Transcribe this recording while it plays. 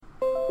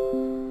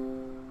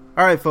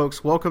All right,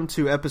 folks, welcome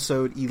to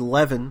episode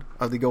 11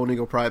 of the Golden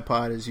Eagle Pride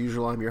Pod. As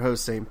usual, I'm your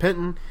host, Zane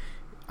Penton,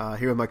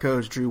 here with my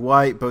co-host, Drew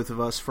White, both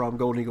of us from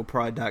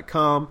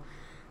goldeneaglepride.com.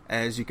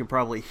 As you can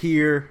probably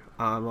hear,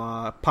 I'm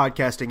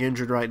podcasting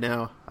injured right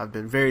now. I've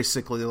been very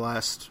sickly the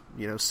last,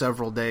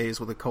 several days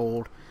with a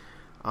cold.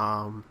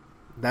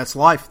 That's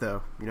life,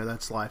 though.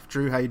 That's life.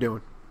 Drew, how you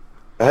doing?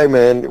 Hey,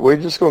 man, we're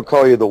just going to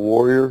call you the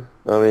Warrior.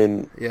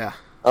 Yeah.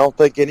 I don't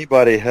think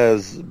anybody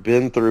has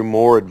been through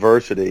more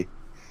adversity,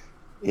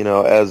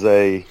 as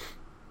a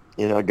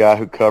guy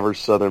who covers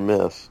Southern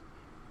Miss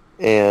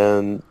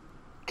and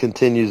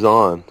continues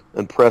on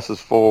and presses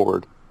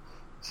forward.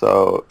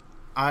 So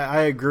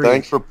I agree.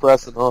 Thanks for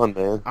pressing on,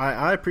 man.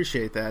 I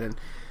appreciate that. And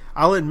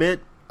I'll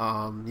admit,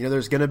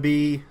 there's going to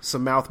be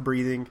some mouth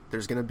breathing.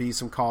 There's going to be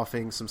some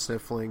coughing, some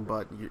sniffling,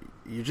 but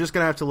you're just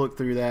going to have to look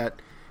through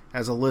that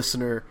as a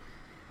listener.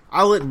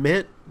 I'll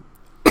admit,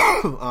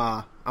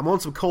 I'm on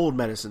some cold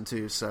medicine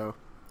too, so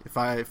if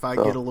I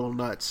get a little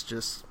nuts,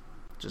 just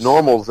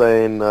normal,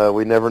 Zane.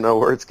 We never know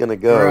where it's going to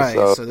go. Right,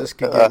 so this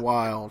could get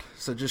wild.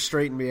 So just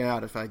straighten me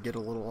out if I get a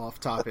little off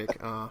topic.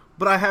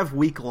 But I have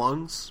weak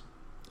lungs.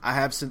 I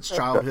have since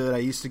childhood. I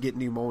used to get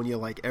pneumonia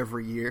like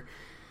every year.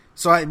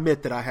 So I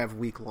admit that I have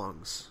weak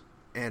lungs.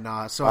 And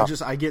I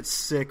get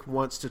sick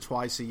once to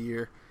twice a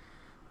year.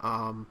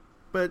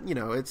 But,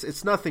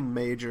 it's nothing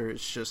major.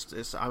 It's just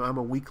I'm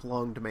a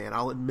weak-lunged man.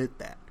 I'll admit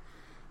that.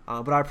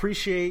 But I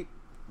appreciate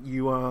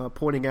you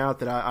pointing out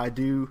that I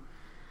do.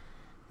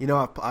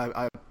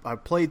 I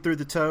played through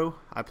the toe.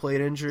 I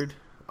played injured.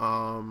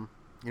 I'm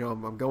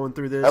going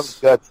through this.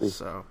 That was gutsy.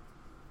 So,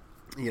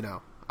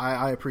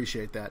 I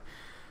appreciate that.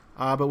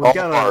 But we all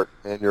got heart,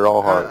 and you're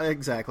all heart.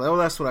 Exactly. Oh,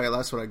 that's what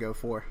I go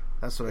for.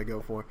 That's what I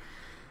go for.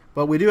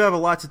 But we do have a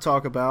lot to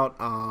talk about.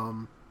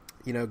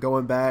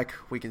 Going back,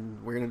 we're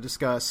going to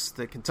discuss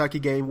the Kentucky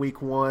game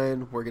week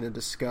 1. We're going to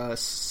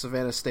discuss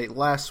Savannah State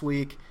last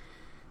week.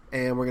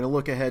 And we're going to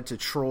look ahead to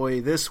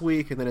Troy this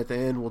week, and then at the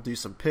end we'll do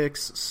some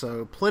picks.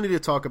 So plenty to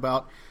talk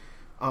about.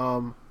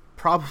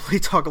 Probably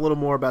talk a little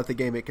more about the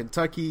game at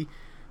Kentucky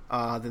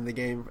than the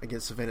game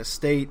against Savannah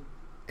State,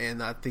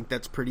 and I think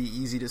that's pretty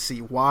easy to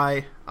see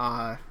why.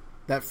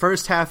 That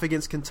first half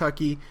against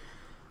Kentucky,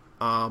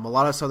 a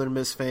lot of Southern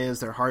Miss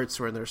fans, their hearts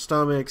were in their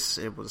stomachs.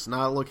 It was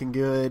not looking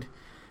good,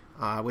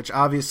 which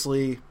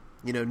obviously,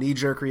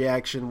 knee-jerk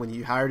reaction when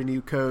you hired a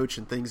new coach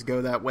and things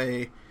go that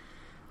way.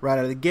 Right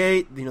out of the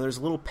gate, there's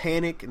a little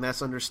panic, and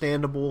that's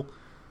understandable.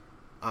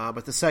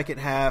 But the second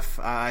half,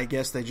 I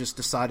guess they just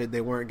decided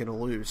they weren't going to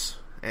lose.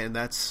 And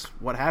that's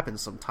what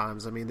happens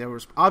sometimes. There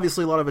was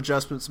obviously a lot of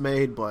adjustments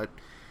made, but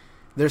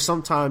there's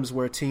some times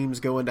where teams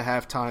go into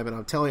halftime, and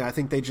I'm telling you, I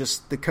think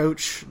the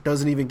coach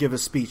doesn't even give a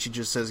speech. He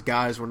just says,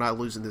 guys, we're not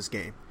losing this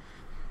game.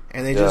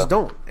 And they just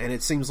don't. And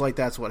it seems like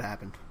that's what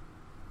happened.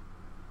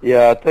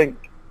 Yeah, I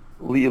think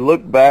you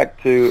look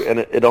back to, and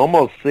it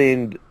almost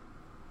seemed,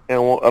 I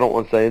don't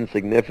want to say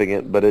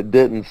insignificant, but it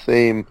didn't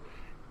seem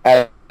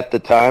at the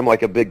time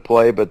like a big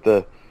play. But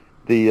the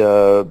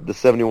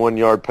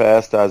 71-yard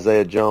pass to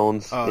Isaiah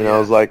Jones, I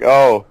was like,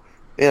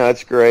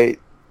 that's great.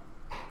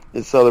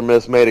 And Southern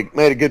Miss made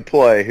a good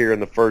play here in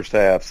the first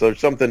half, so there's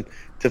something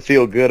to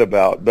feel good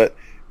about. But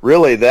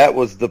really, that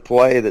was the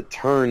play that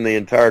turned the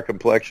entire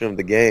complexion of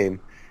the game.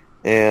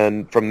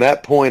 And from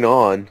that point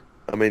on,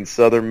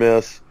 Southern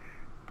Miss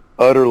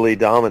utterly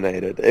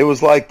dominated. It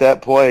was like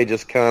that play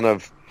just kind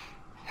of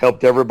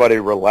helped everybody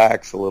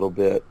relax a little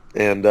bit.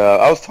 And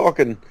I was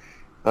talking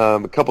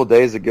a couple of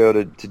days ago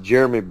to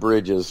Jeremy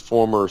Bridges,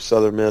 former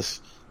Southern Miss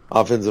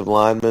offensive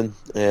lineman,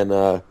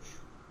 and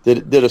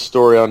did a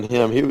story on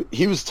him.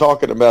 He was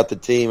talking about the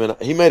team,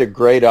 and he made a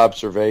great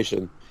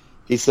observation.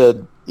 He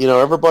said,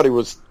 everybody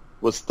was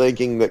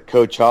thinking that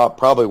Coach Hop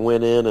probably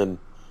went in and,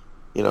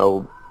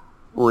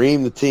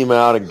 reamed the team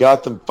out and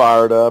got them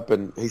fired up.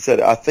 And he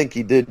said, I think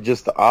he did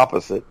just the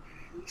opposite.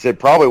 He said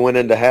probably went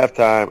into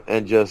halftime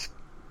and just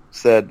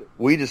said,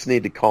 we just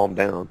need to calm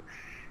down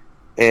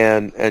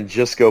and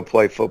just go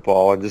play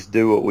football and just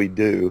do what we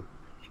do.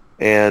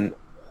 And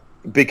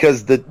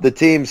because the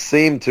team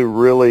seemed to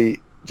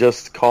really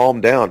just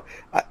calm down.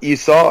 You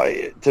saw,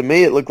 to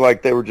me, it looked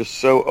like they were just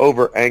so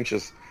over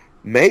anxious,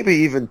 maybe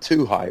even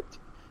too hyped.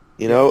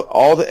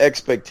 All the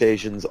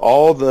expectations,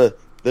 all the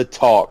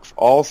talk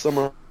all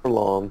summer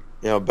long,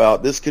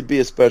 about this could be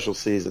a special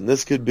season.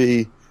 This could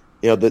be,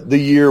 the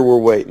year we're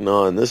waiting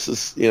on. This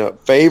is,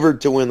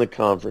 favored to win the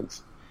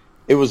conference.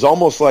 It was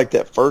almost like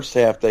that first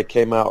half they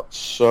came out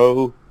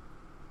so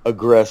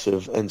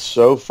aggressive and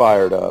so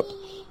fired up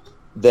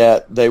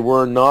that they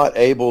were not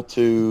able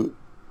to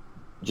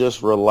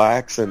just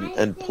relax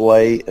and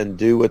play and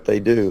do what they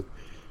do,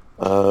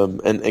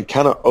 and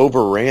kind of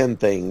overran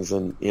things.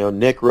 And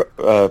Nick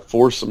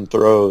forced some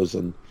throws,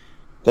 and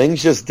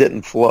things just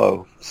didn't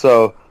flow.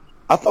 So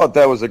I thought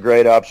that was a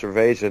great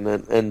observation,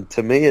 and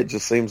to me it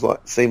just seemed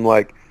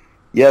like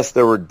yes,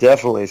 there were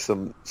definitely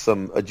some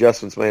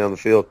adjustments made on the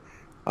field.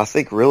 I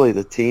think really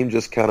the team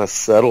just kind of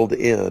settled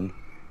in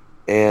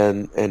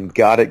and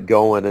got it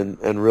going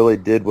and really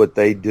did what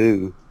they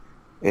do.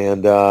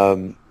 And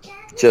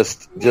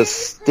just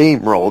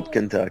steamrolled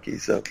Kentucky.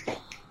 So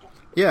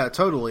yeah,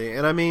 totally.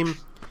 And I mean,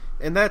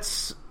 and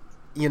that's,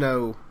 you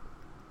know,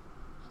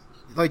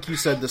 like you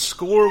said, the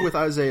score with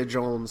Isaiah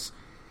Jones,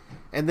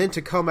 and then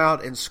to come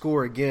out and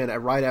score again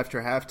right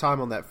after halftime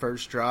on that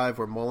first drive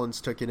where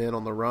Mullins took it in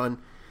on the run,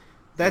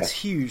 that's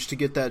huge to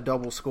get that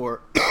double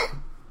score.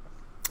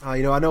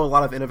 You know, I know a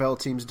lot of NFL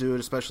teams do it,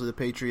 especially the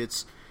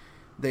Patriots.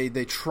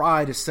 They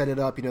try to set it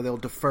up. You know, they'll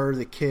defer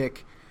the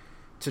kick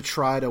to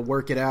try to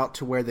work it out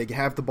to where they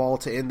have the ball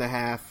to end the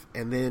half,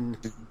 and then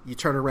you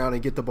turn around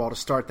and get the ball to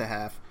start the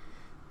half.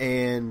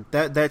 And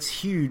that's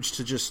huge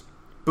to just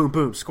boom,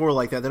 boom, score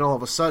like that. Then all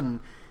of a sudden,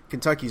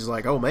 Kentucky's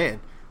like, oh, man.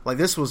 Like,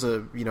 this was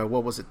a, you know,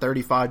 what was it,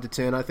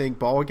 35-10, I think,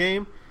 ball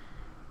game?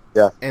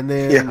 Yeah. And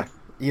then,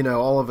 you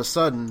know, all of a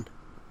sudden,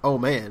 oh,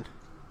 man,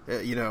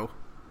 you know,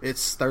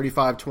 it's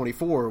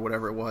 35-24 or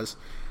whatever it was.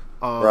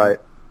 Right.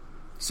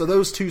 So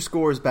those two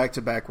scores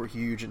back-to-back were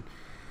huge.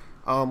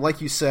 And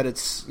like you said,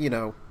 it's, you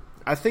know,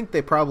 I think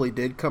they probably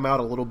did come out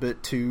a little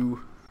bit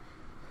too,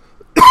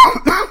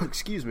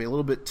 excuse me, a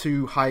little bit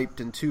too hyped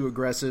and too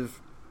aggressive.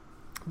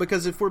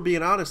 Because if we're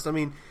being honest, I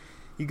mean,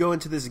 you go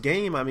into this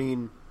game, I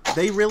mean,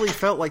 they really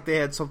felt like they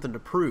had something to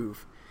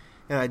prove.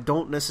 And I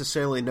don't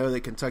necessarily know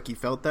that Kentucky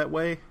felt that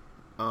way.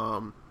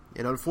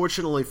 And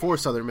unfortunately for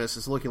Southern Miss,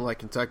 it's looking like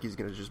Kentucky's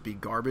going to just be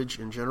garbage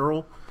in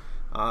general,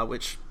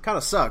 which kind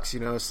of sucks. You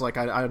know, it's like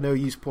I know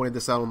you pointed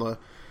this out on the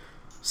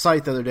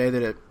site the other day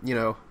that, you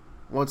know,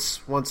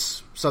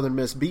 once Southern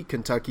Miss beat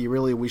Kentucky,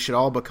 really we should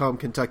all become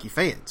Kentucky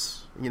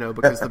fans, you know,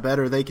 because the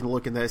better they can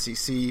look in the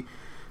SEC,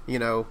 you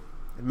know,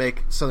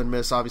 make Southern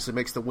Miss obviously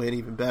makes the win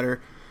even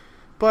better.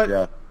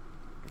 But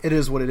it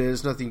is what it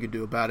is. Nothing you can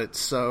do about it.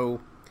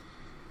 So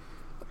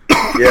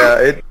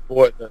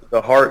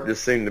the heart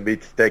just seemed to be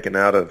taken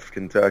out of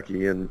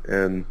Kentucky,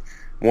 and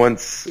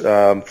once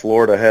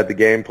Florida had the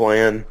game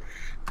plan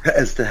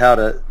as to how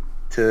to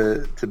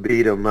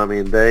beat them, I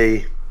mean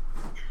they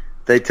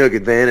took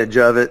advantage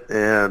of it,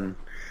 and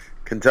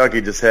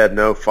Kentucky just had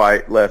no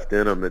fight left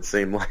in them. It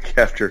seemed like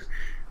after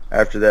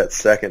that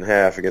second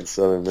half against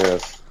Southern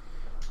Miss.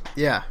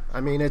 Yeah,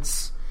 I mean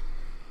it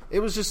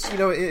was just, you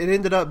know, it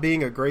ended up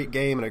being a great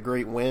game and a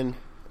great win.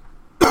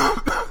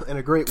 And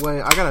a great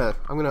way. I'm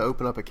gonna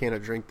open up a can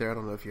of drink there. I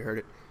don't know if you heard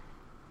it.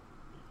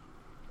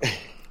 I'm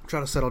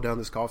trying to settle down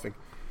this coughing.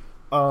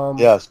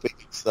 Speaking of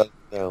settle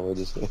down, we'll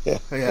just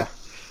yeah.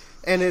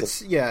 And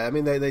it's I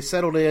mean they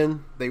settled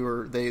in. They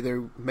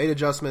made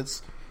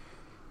adjustments.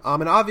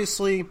 And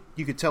obviously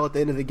you could tell at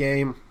the end of the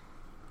game,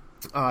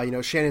 you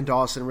know, Shannon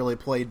Dawson really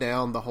played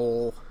down the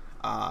whole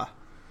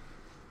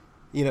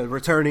you know,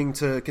 returning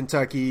to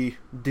Kentucky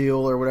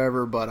deal or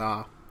whatever, but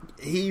I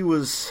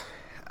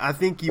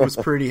think he was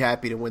pretty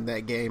happy to win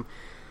that game.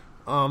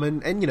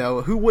 And you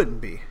know, who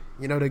wouldn't be?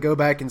 You know, to go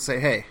back and say,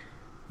 hey,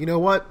 you know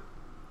what?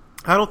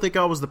 I don't think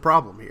I was the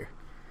problem here.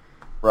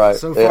 Right.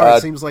 So far,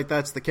 it seems like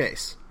that's the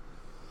case.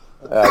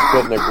 I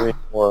couldn't agree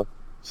more.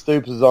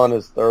 Stoops is on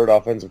his third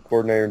offensive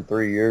coordinator in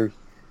 3 years.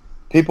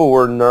 People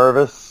were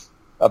nervous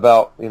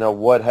about, you know,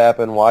 what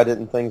happened. Why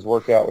didn't things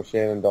work out with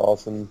Shannon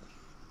Dawson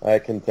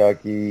at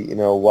Kentucky? You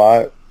know,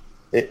 why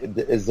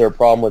is there a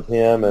problem with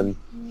him? And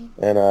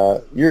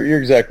you're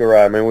exactly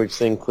right. I mean, we've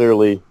seen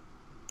clearly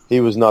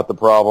he was not the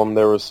problem.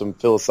 There was some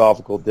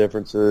philosophical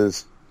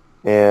differences,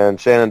 and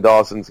Shannon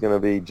Dawson's going to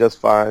be just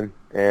fine.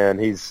 And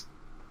he's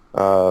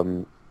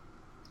a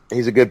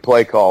good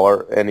play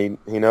caller, and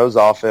he knows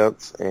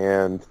offense.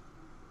 And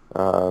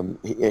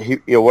he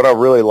you know, what I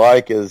really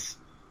like is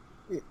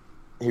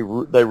they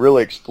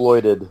really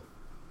exploited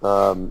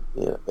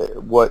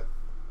what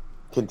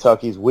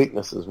Kentucky's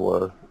weaknesses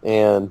were,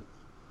 and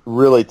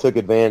really took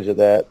advantage of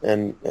that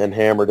and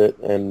hammered it.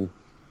 And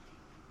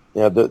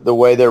you know, the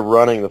way they're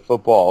running the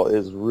football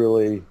is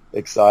really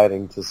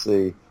exciting to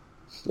see.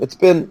 It's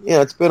been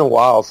a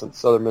while since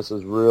Southern Miss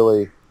has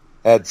really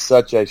had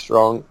such a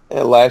strong.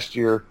 And last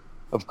year,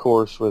 of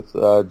course, with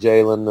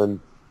Jalen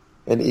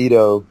and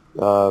Ito,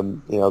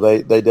 you know,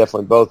 they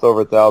definitely both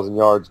over 1,000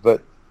 yards.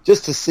 But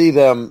just to see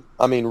them,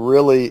 I mean,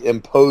 really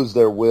impose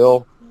their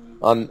will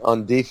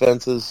on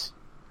defenses,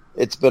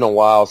 it's been a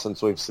while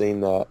since we've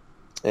seen that.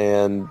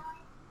 And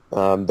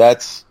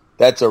that's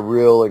a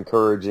real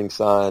encouraging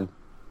sign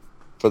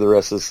for the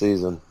rest of the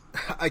season.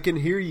 I can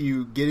hear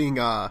you getting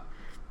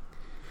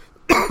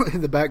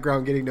in the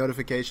background, getting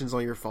notifications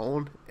on your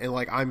phone, and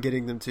like I'm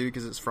getting them too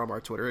because it's from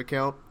our Twitter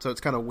account. So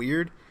it's kind of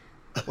weird.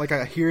 Like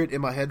I hear it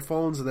in my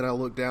headphones, and then I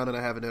look down and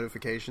I have a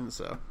notification.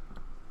 So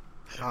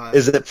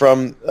is it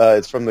from?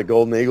 It's from the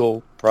Golden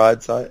Eagle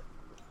Pride site.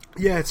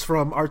 Yeah, it's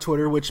from our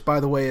Twitter, which by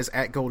the way is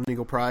at Golden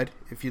Eagle Pride.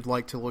 If you'd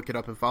like to look it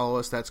up and follow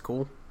us, that's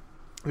cool.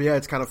 But yeah,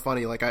 it's kind of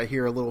funny. Like I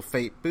hear a little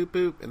faint boop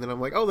boop, and then I'm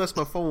like, oh, that's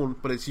my phone,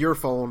 but it's your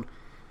phone.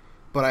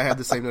 But I have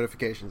the same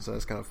notification, so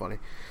it's kind of funny.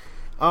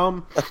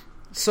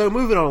 So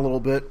moving on a little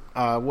bit,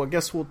 well, I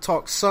guess we'll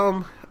talk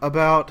some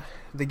about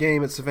the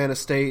game at Savannah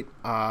State.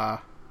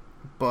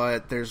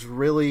 But there's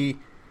really,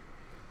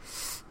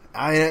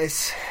 I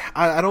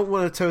don't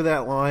want to toe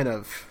that line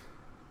of,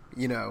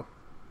 you know,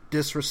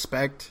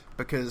 disrespect,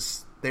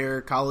 because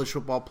They're college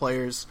football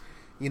players.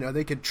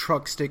 They could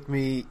truck stick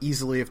me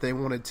easily if they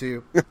wanted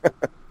to.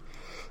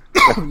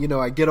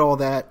 I get all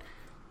that.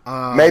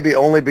 Maybe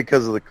only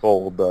because of the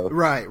cold, though.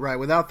 Right.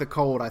 Without the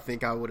cold, I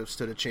think I would have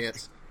stood a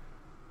chance.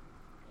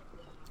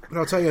 But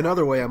I'll tell you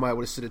another way I might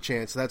would have stood a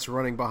chance. That's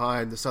running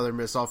behind the Southern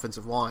Miss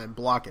offensive line,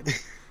 blocking.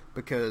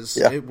 Because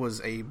it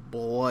was a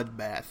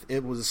bloodbath.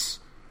 It was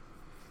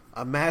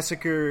a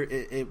massacre.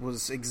 It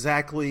was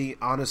exactly,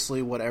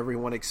 honestly, what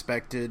everyone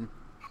expected.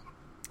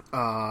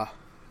 I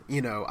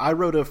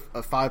wrote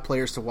a 5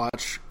 players to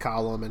watch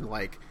column, and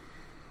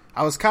it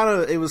was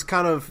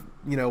kind of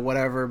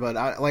whatever, but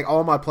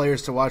all my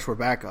players to watch were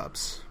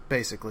backups,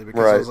 basically,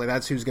 because I was like,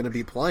 that's who's going to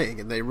be playing,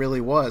 and they really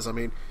was. I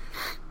mean,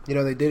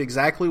 they did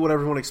exactly what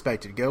everyone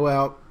expected. Go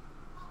out,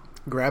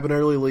 grab an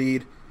early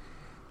lead,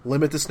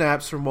 limit the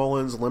snaps for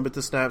Mullins, limit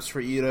the snaps for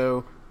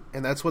Ito,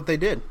 and that's what they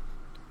did.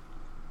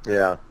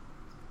 Yeah.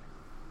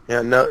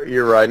 Yeah, no,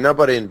 you're right.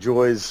 Nobody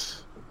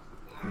enjoys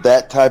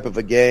that type of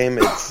a game.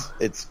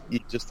 It's you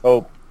just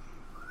hope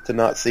to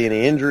not see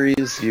any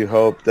injuries. You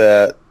hope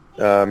that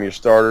your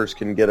starters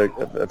can get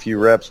a few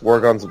reps,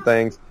 work on some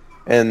things.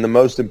 And the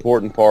most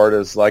important part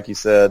is, like you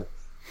said,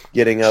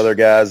 getting other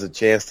guys a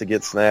chance to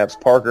get snaps.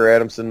 Parker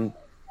Adamson,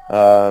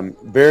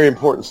 very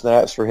important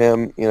snaps for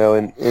him,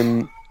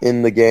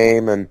 in the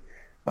game, and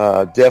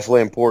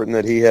definitely important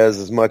that he has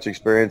as much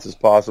experience as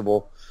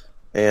possible.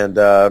 And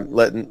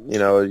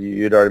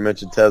you'd already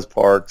mentioned Tez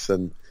Parks,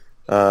 and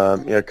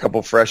a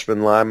couple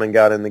freshman linemen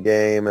got in the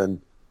game,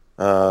 and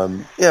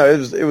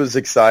it was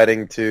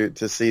exciting to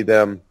see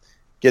them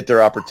get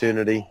their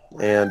opportunity,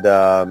 and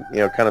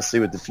kind of see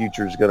what the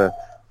future is going to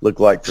look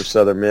like for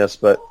Southern Miss.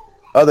 But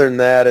other than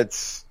that,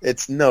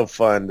 it's no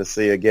fun to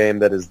see a game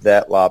that is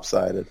that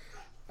lopsided.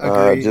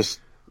 And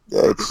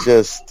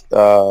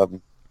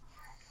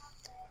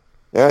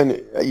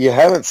you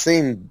haven't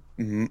seen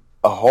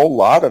a whole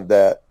lot of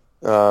that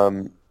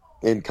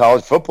in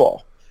college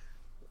football.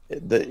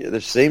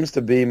 There seems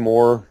to be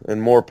more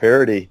and more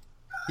parity.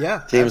 Yeah,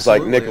 teams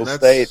absolutely. like Nicholls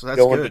State that's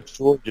going good. to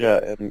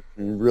Georgia and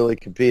really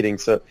competing.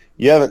 So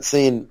you haven't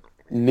seen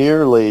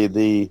nearly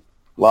the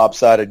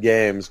lopsided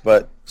games,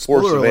 but for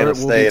Spoiler Savannah alert,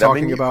 State, we'll be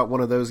talking about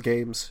one of those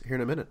games here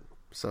in a minute.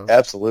 So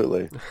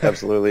absolutely,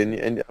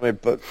 and I mean,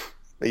 but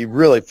you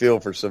really feel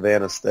for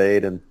Savannah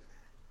State, and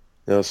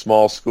a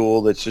small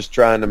school that's just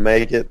trying to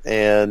make it,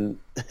 and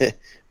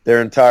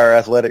their entire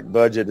athletic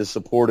budget is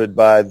supported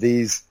by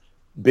these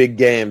big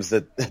games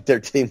that their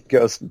team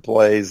goes and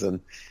plays.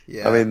 And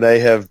I mean, they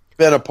have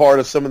been a part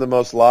of some of the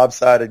most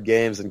lopsided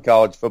games in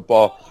college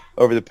football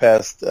over the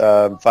past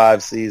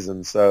 5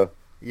 seasons. So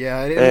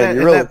and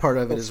that part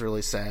of it is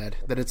really sad,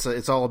 that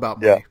it's all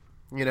about money.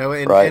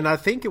 And I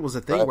think it was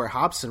a thing where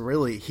Hobson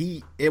really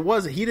he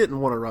didn't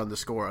want to run the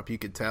score up, you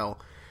could tell.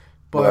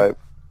 But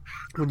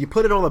when you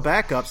put it on the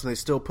backups and they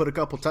still put a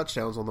couple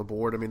touchdowns on the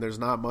board, I mean, there's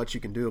not much you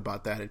can do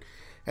about that. And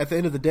at the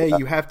end of the day,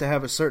 you have to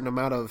have a certain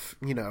amount of,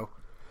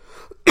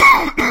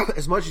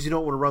 as much as you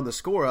don't want to run the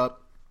score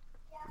up,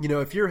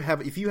 if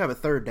you have a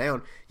third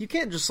down, you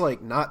can't just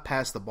not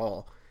pass the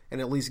ball and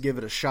at least give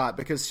it a shot.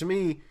 Because to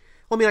me,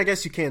 I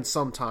guess you can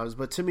sometimes,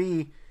 but to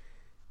me,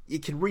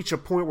 it can reach a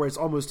point where it's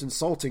almost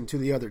insulting to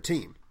the other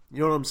team. You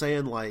know what I'm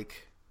saying?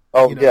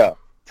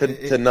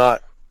 To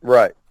not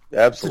right.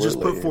 Absolutely. To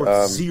just put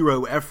forth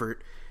zero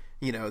effort,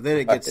 then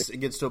it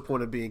gets to a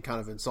point of being kind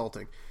of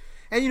insulting.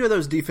 And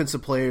those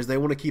defensive players, they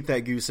want to keep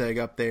that goose egg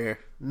up there,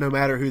 no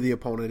matter who the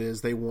opponent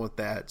is. They want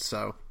that.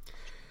 So,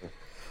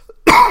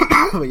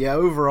 but yeah,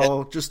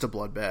 overall, just a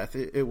bloodbath.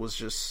 It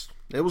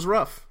was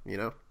rough,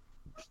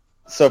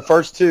 So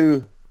first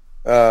 2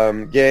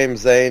 games,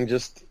 Zane,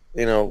 just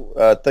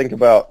think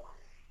about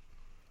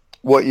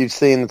what you've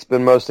seen that's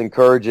been most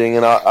encouraging,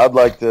 and I'd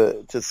like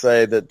to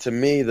say that to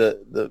me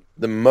the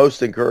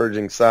most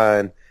encouraging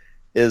sign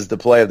is the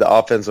play of the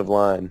offensive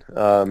line.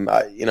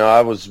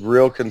 I was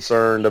real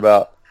concerned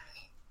about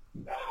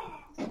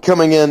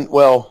coming in.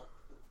 Well,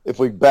 if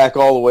we back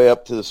all the way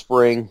up to the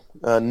spring,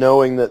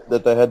 knowing that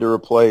they had to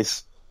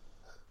replace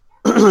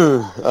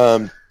 2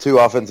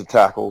 offensive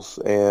tackles,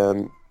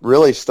 and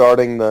really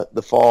starting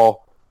the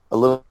fall a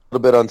little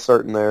bit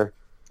uncertain there.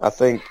 I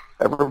think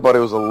everybody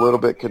was a little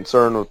bit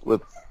concerned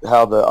with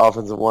how the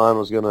offensive line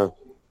was going to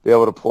be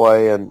able to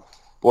play, and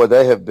boy,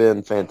 they have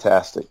been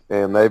fantastic,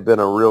 and they've been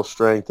a real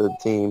strength of the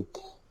team.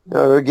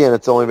 Again,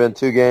 it's only been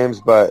 2 games,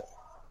 but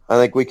I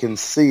think we can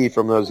see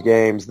from those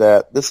games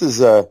that this is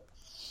an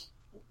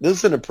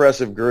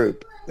impressive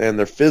group, and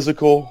they're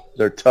physical,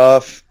 they're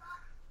tough,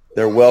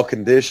 they're well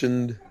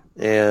conditioned,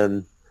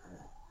 and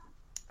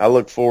I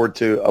look forward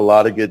to a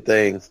lot of good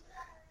things,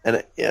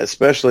 and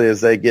especially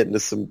as they get into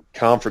some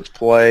conference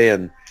play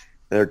and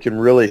they can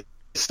really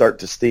start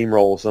to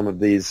steamroll some of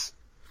these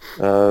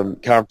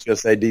Conference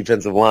USA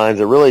defensive lines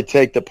that really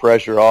take the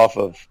pressure off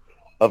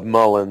of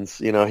Mullins.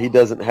 He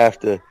doesn't have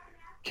to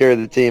carry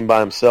the team by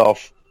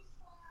himself.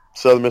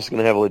 Southern Miss is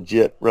going to have a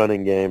legit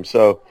running game.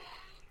 So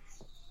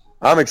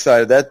I'm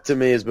excited. That, to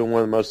me, has been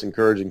one of the most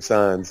encouraging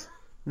signs.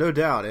 No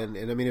doubt. And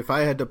I mean, if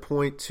I had to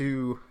point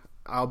to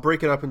I'll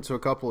break it up into a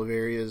couple of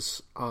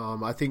areas.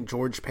 I think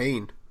George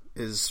Payne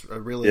is a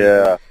really,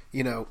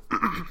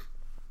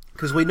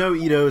 because we know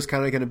Ito is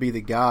kind of going to be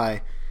the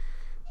guy,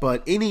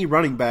 but any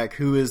running back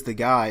who is the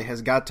guy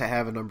has got to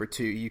have a number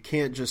 2. You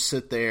can't just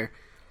sit there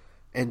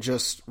and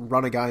just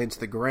run a guy into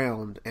the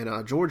ground.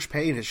 And George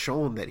Payne has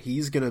shown that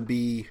he's going to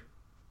be,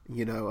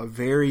 a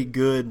very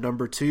good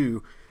number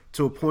 2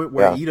 to a point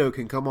where Ito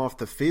can come off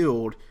the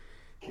field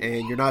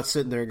and you're not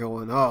sitting there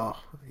going,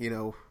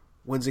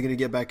 when's he going to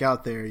get back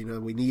out there?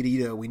 We need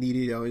Ito.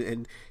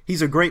 And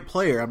he's a great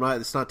player.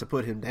 It's not to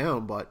put him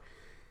down, but,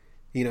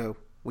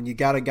 when you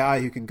got a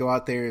guy who can go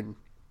out there and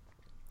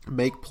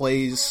make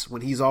plays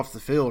when he's off the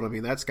field,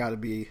 that's got to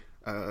be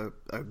a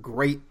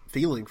great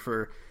feeling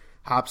for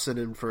Hobson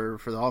and for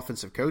the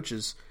offensive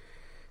coaches.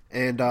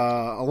 And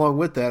along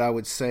with that, I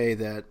would say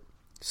that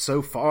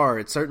so far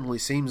it certainly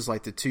seems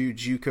like the 2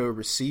 JUCO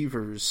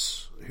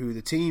receivers who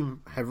the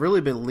team have really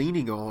been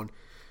leaning on,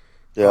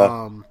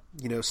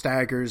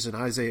 Staggers and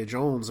Isaiah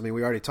Jones. We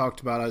already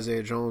talked about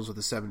Isaiah Jones with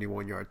a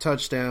 71-yard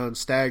touchdown.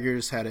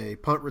 Staggers had a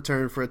punt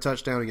return for a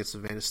touchdown against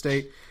Savannah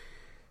State.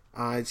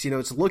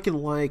 It's looking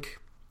like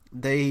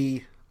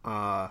they,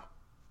 are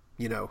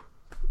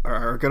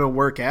going to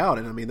work out,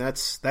 and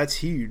that's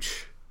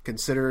huge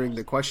considering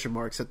the question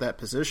marks at that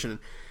position.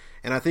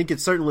 And I think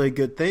it's certainly a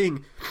good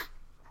thing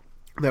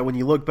that when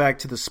you look back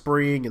to the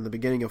spring and the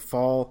beginning of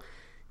fall,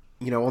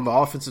 on the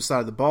offensive side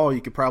of the ball,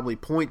 you could probably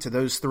point to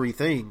those 3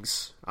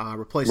 things: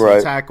 replacing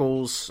the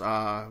tackles.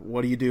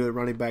 What do you do at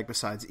running back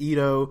besides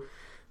Ito?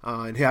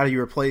 And how do you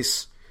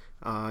replace,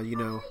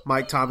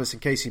 Mike Thomas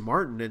and Casey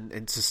Martin?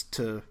 And just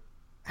to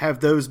have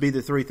those be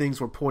the 3 things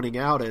we're pointing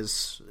out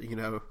as,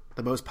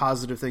 the most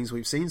positive things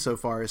we've seen so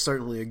far is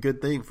certainly a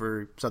good thing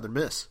for Southern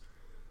Miss.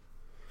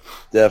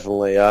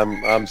 Definitely.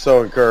 I'm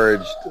so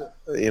encouraged.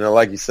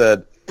 Like you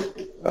said,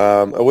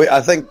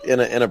 I think in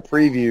a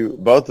preview,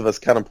 both of us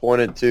kind of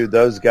pointed to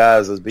those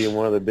guys as being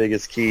one of the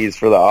biggest keys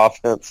for the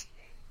offense,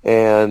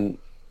 and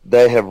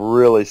they have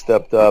really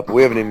stepped up.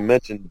 We haven't even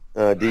mentioned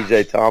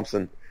DJ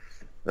Thompson,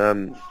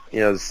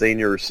 the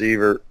senior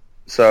receiver.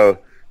 So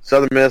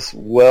Southern Miss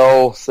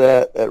well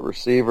set at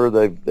receiver.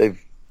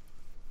 They've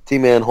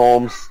T-Man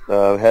Holmes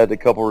had a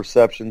couple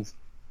receptions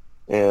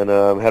and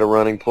had a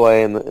running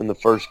play in the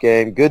first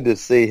game. Good to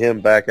see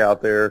him back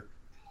out there.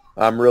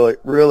 I'm really,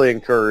 really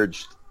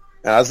encouraged.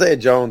 And Isaiah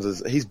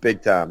Jones he's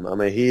big time.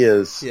 He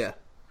is. Yeah.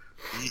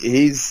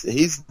 He's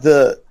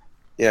the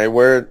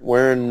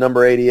wearing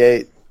number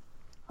 88.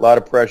 A lot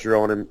of pressure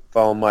on him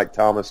following Mike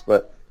Thomas,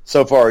 but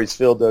so far he's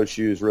filled those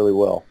shoes really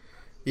well.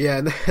 Yeah,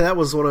 and that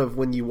was one of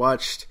when you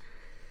watched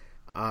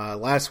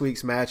last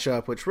week's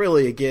matchup, which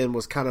really again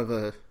was kind of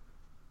a,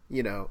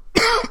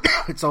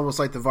 it's almost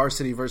like the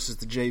varsity versus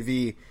the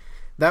JV.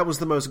 That was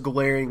the most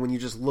glaring when you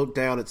just look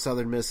down at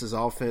Southern Miss's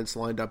offense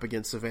lined up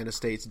against Savannah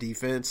State's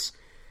defense.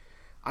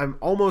 I'm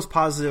almost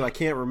positive, I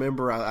can't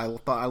remember, I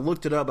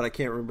looked it up, but I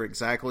can't remember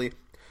exactly.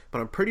 But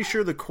I'm pretty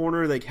sure the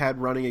corner they had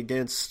running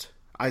against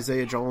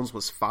Isaiah Jones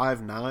was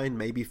 5'9",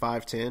 maybe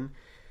 5'10",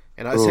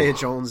 and Isaiah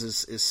Jones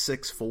is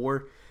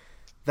 6'4".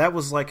 That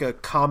was like a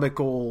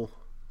comical.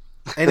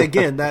 And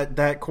again, that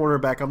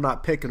cornerback, I'm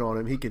not picking on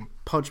him. He could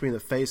punch me in the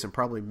face and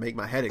probably make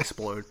my head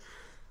explode.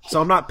 So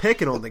I'm not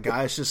picking on the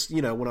guy. It's just,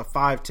 when a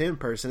 5'10"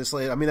 person, it's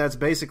like, that's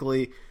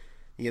basically,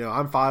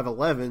 I'm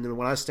 5'11", and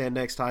when I stand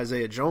next to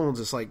Isaiah Jones,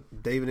 it's like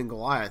David and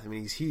Goliath.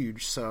 He's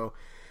huge. So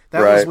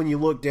that was when you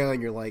look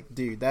down, you're like,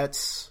 dude,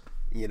 that's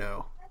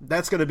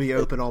going to be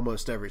open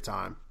almost every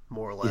time,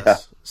 more or less. Yeah.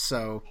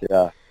 So,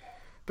 yeah.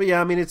 But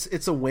yeah,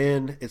 it's a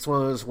win. It's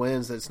one of those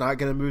wins that's not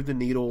going to move the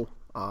needle.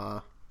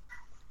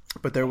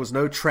 But there was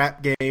no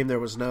trap game. There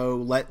was no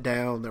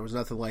letdown. There was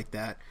nothing like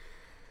that.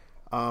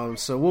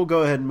 So we'll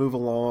go ahead and move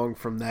along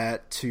from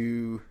that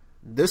to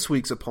this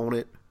week's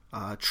opponent,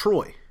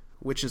 Troy,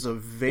 which is a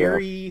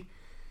very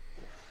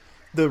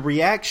the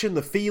reaction,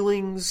 the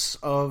feelings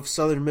of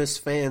Southern Miss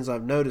fans,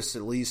 I've noticed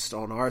at least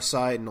on our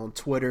site and on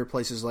Twitter,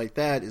 places like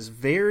that, is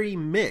very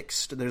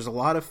mixed. There's a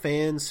lot of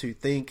fans who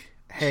think,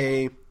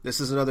 hey, this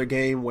is another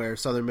game where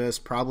Southern Miss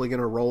probably going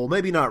to roll.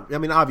 Maybe not,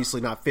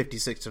 obviously not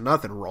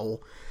 56-0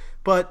 roll,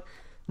 but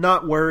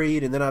not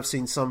worried. And then I've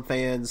seen some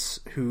fans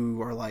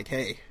who are like,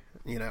 hey,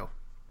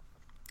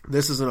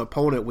 this is an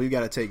opponent we've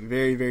got to take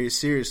very, very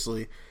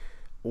seriously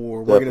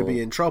or we're going to be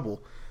in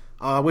trouble.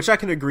 Which I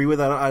can agree with.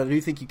 I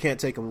do think you can't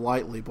take them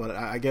lightly, but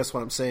I guess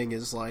what I'm saying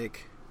is that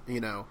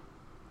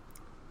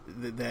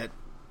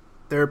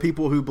there are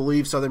people who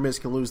believe Southern Miss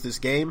can lose this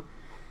game,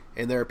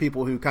 and there are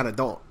people who kind of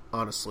don't,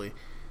 honestly.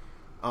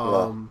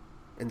 And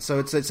so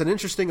it's an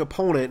interesting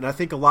opponent, and I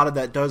think a lot of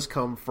that does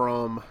come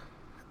from,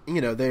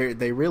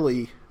 they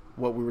really,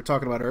 what we were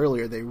talking about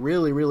earlier, they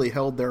really, really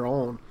held their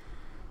own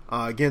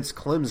against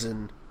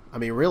Clemson.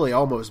 Really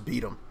almost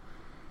beat them.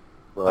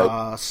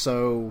 Right.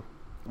 So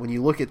when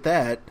you look at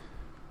that,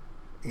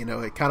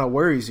 it kind of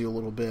worries you a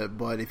little bit.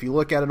 But if you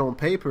look at it on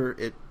paper,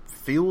 it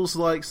feels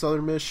like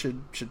Southern Miss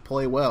should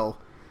play well.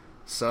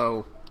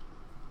 So,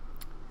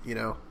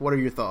 what are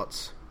your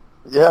thoughts?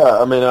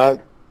 Yeah,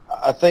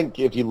 I think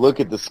if you look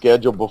at the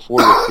schedule before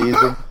the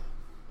season,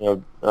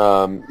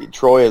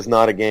 Troy is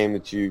not a game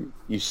that you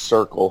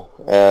circle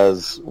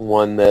as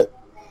one that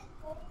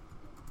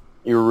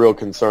you're real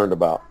concerned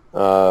about.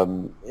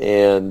 And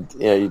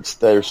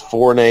there's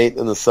 4-8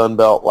 in the Sun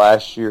Belt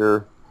last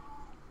year.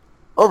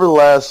 Over the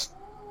last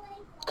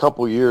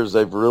couple years,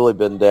 they've really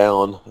been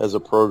down as a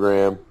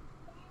program.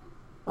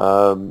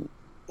 In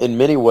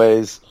many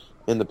ways,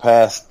 in the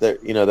past, they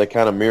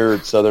kind of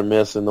mirrored Southern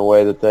Miss in the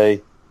way that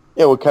they,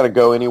 would kind of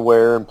go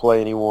anywhere and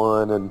play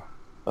anyone, and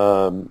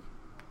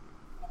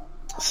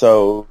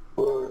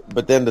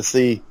but then to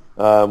see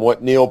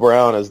what Neil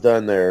Brown has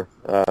done there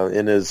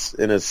in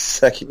his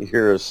second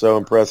year is so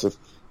impressive.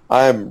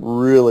 I am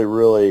really,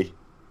 really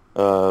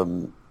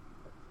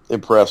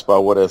impressed by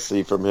what I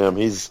see from him.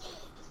 He's,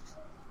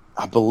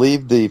 I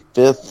believe, the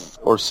 5th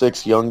or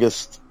 6th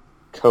youngest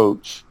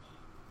coach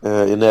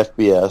in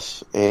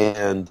FBS,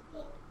 and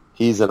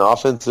he's an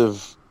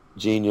offensive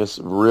genius,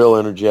 real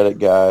energetic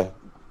guy,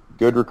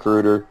 good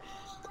recruiter,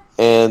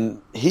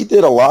 and he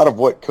did a lot of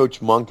what Coach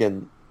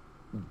Monken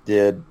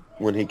did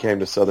when he came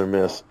to Southern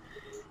Miss.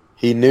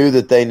 He knew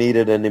that they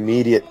needed an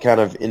immediate kind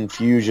of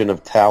infusion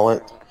of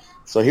talent,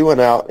 so he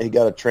went out, he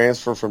got a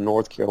transfer from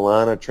North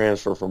Carolina, a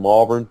transfer from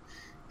Auburn.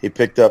 He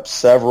picked up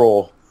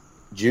several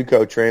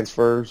JUCO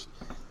transfers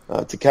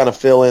to kind of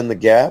fill in the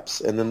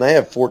gaps, and then they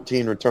have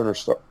 14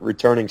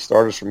 returning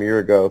starters from a year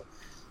ago.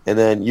 And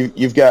then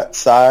you've got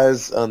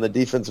size on the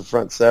defensive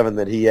front seven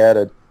that he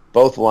added.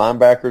 Both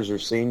linebackers are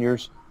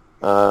seniors,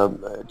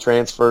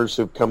 transfers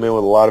who've come in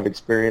with a lot of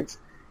experience.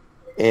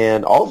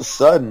 And all of a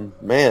sudden,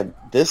 man,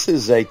 this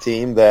is a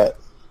team that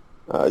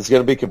is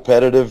going to be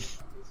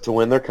competitive to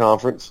win their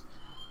conference.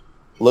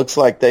 Looks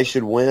like they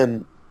should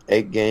win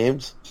 8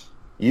 games.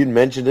 You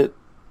mentioned it.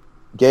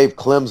 Gave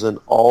Clemson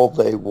all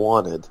they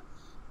wanted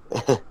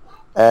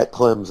at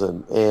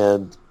Clemson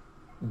and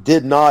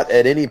did not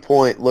at any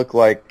point look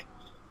like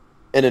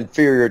an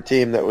inferior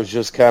team that was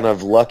just kind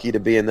of lucky to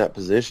be in that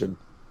position.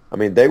 I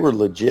mean, they were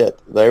legit.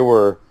 They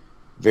were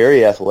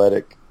very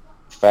athletic,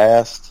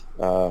 fast,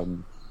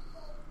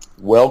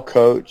 well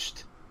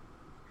coached,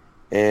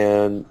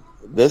 and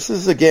this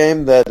is a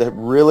game that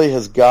really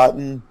has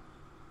gotten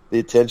the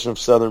attention of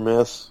Southern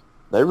Miss.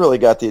 They really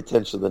got the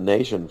attention of the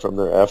nation from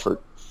their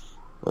effort.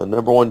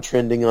 Number 1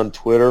 trending on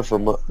Twitter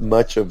for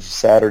much of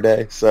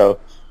Saturday. So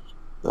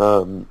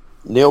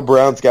Neil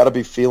Brown's got to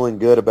be feeling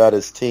good about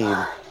his team.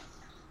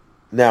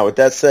 Now, with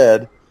that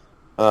said,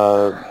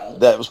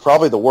 that was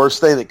probably the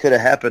worst thing that could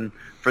have happened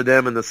for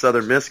them in the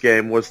Southern Miss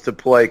game was to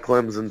play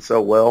Clemson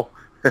so well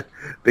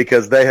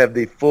because they have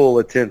the full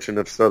attention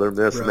of Southern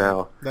Miss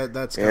now.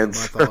 That's kind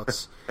of my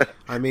thoughts.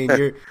 I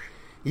mean,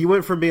 you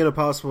went from being a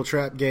possible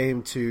trap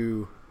game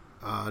to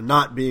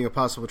not being a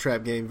possible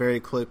trap game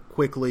very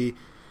quickly.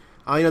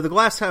 The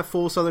glass half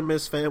full Southern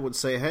Miss fan would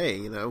say,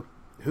 hey,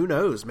 who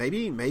knows?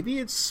 Maybe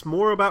it's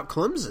more about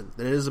Clemson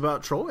than it is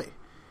about Troy.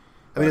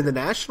 I mean, in the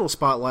national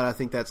spotlight, I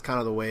think that's kind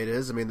of the way it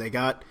is. I mean, they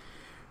got,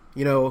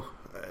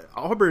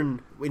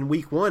 Auburn in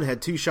week 1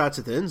 had 2 shots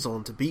at the end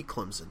zone to beat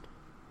Clemson.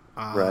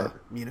 Right.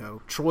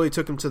 Troy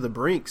took them to the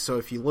brink. So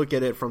if you look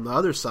at it from the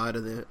other side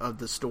of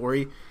the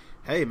story,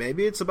 hey,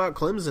 maybe it's about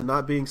Clemson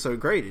not being so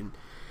great. And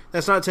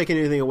that's not taking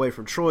anything away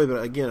from Troy,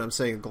 but again, I'm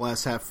saying a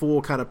glass half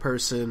full kind of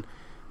person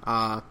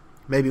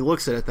maybe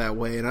looks at it that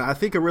way. And I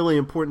think a really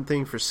important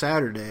thing for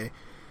Saturday,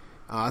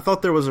 I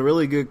thought there was a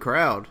really good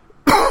crowd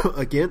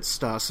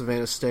against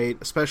Savannah State,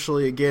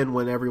 especially, again,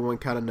 when everyone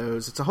kind of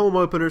knows it's a home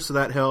opener, so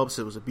that helps.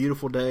 It was a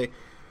beautiful day.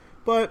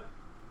 But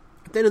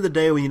at the end of the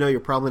day, when you're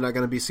probably not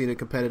going to be seeing a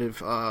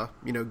competitive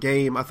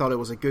game, I thought it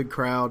was a good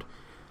crowd.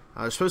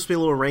 There's supposed to be a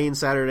little rain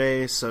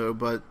Saturday,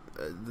 but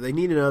they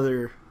need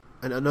another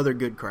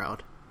good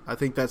crowd. I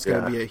think that's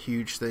going to be a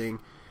huge thing.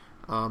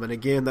 And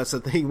again, that's the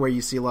thing where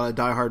you see a lot of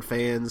diehard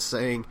fans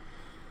saying,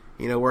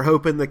 we're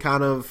hoping the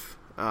kind of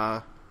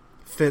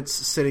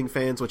fence-sitting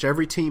fans, which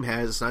every team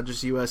has, it's not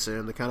just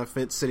USM, the kind of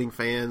fence-sitting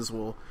fans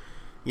will,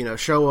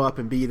 show up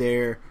and be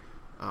there.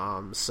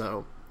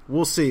 So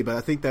we'll see, but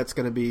I think that's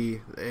going to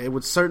be – it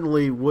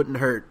wouldn't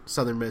hurt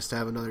Southern Miss to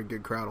have another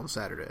good crowd on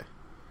Saturday.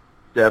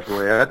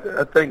 Definitely.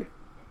 I think,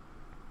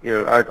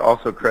 I'd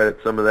also credit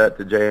some of that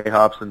to Jay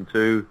Hobson,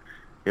 too.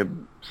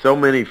 So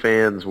many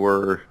fans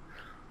were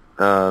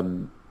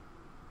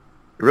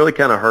really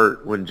kind of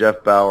hurt when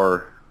Jeff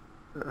Bauer,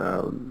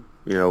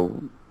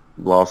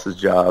 lost his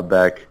job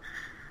back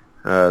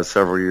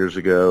several years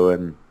ago,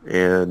 and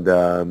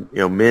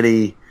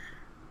many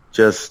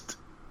just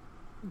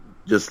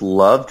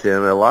loved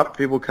him. A lot of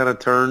people kind of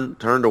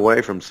turned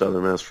away from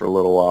Southern Miss for a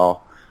little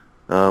while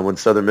when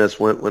Southern Miss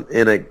went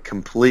in a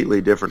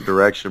completely different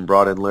direction,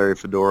 brought in Larry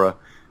Fedora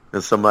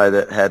as somebody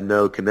that had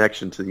no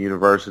connection to the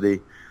university.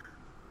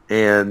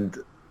 And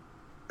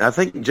I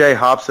think Jay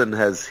Hobson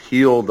has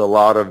healed a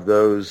lot of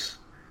those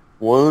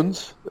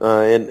wounds,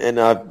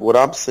 what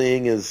I'm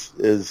seeing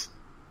is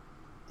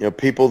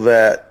people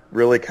that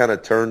really kind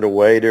of turned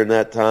away during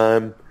that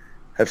time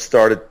have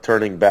started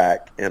turning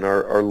back and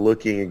are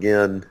looking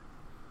again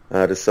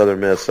to Southern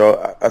Miss.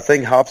 So I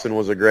think Hobson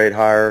was a great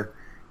hire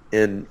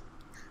in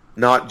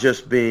not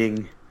just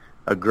being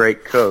a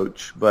great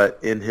coach, but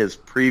in his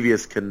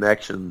previous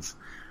connections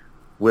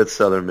with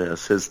Southern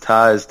Miss, his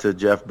ties to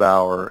Jeff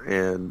Bauer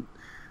and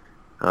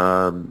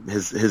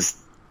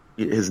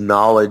his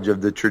knowledge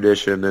of the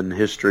tradition and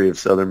history of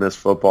Southern Miss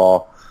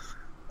football,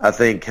 I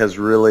think has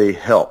really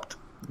helped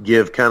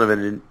give kind of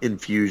an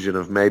infusion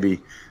of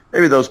maybe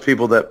those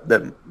people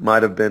that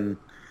might have been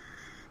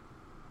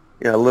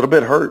a little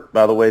bit hurt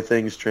by the way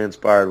things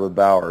transpired with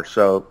Bauer.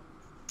 So,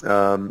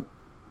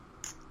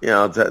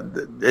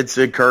 it's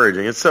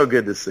encouraging. It's so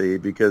good to see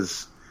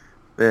because,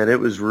 man, it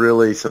was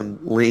really some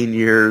lean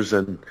years,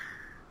 and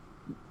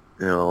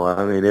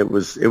it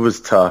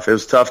was tough. It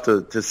was tough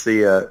to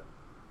see the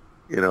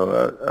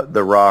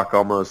Rock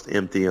almost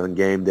empty on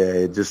game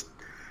day.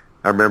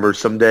 I remember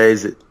some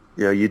days that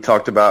you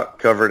talked about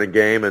covering a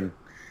game, and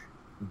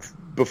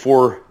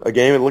before a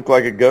game it looked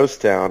like a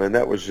ghost town, and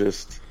that was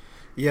just.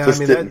 Yeah, I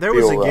mean, there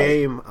was a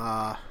game,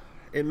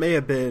 it may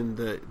have been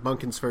the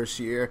Monken's first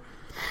year.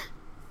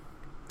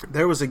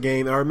 There was a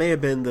game, or it may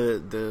have been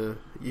the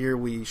year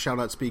we shall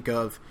not speak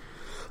of,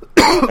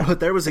 but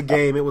there was a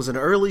game. It was an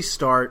early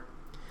start.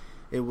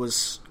 It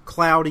was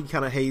cloudy,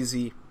 kind of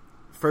hazy,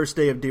 first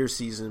day of deer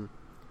season.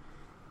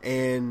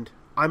 And,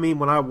 I mean,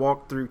 when I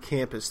walked through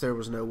campus, there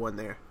was no one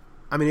there.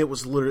 I mean, it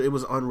was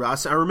unreal.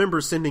 I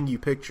remember sending you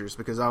pictures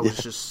because I was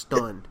just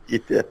stunned. You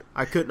did.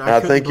 I couldn't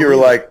think you were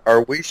like,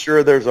 are we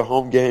sure there's a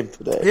home game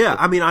today? Yeah,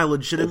 I mean, I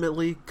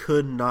legitimately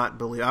could not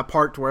believe. I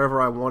parked wherever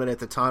I wanted at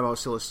the time. I was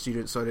still a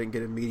student, so I didn't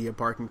get a media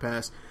parking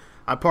pass.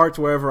 I parked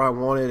wherever I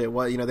wanted. It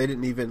was, they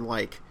didn't even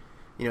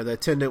the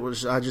attendant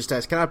was. I just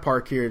asked, "Can I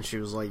park here?" And she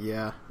was like,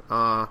 "Yeah."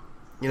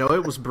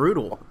 It was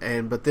brutal.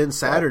 But then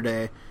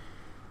Saturday,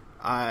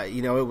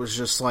 it was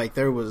just like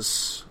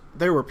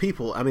there were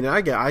people. I mean,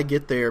 I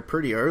get there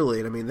pretty early,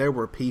 and I mean, there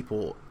were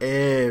people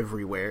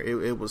everywhere.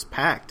 It was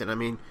packed, and I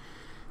mean,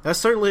 that's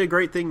certainly a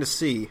great thing to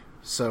see.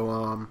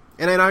 So,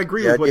 and I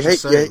agree with what you're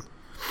saying.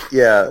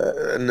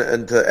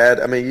 And to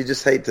add, I mean, you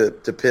just hate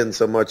to pin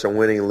so much on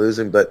winning and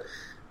losing, but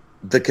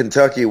the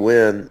Kentucky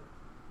win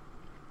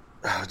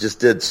just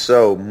did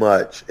so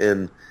much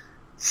in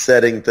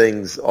setting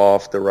things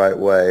off the right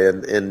way,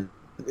 and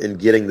in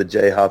getting the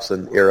Jay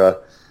Hobson era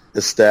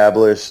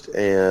established,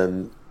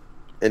 and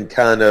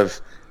kind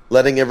of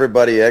letting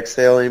everybody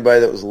exhale.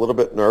 Anybody that was a little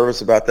bit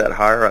nervous about that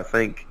hire, I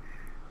think,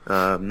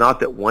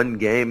 not that one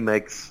game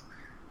makes,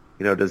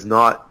 does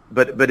not,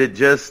 but it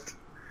just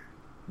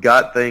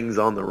got things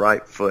on the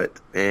right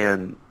foot,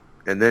 and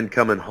then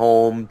coming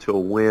home to a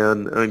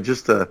win. I mean,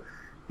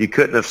 you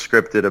couldn't have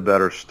scripted a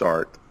better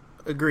start.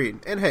 Agreed.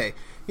 And hey,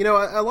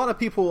 a lot of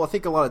people, I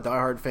think a lot of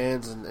diehard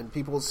fans and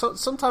people,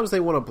 sometimes they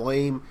want to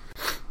blame,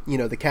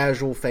 the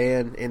casual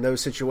fan in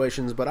those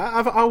situations, but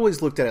I've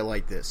always looked at it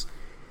like this.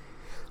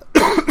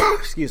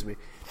 Excuse me.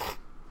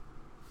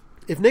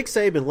 If Nick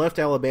Saban left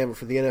Alabama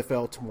for the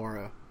NFL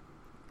tomorrow,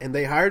 and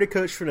they hired a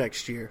coach for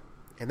next year,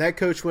 and that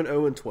coach went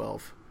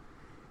 0-12,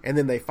 and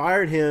then they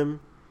fired him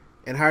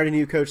and hired a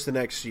new coach the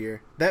next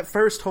year, that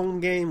first home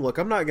game, look,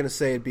 I'm not going to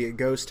say it'd be a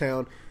ghost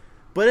town,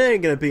 but it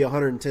ain't going to be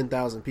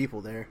 110,000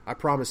 people there. I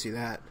promise you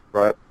that.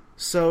 Right.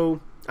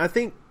 So I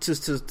think to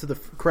the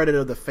credit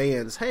of the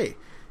fans, hey,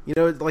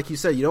 like you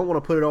said, you don't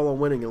want to put it all on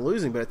winning and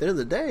losing, but at the end of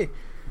the day,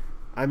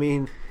 I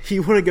mean,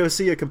 you want to go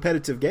see a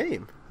competitive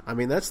game. I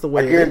mean, that's the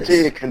way it is. I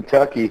guarantee you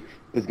Kentucky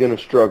is going to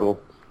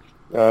struggle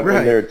in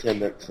their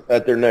attendance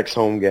at their next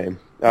home game.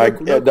 I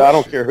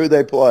don't care who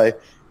they play.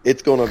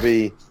 It's going to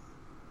be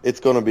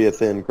a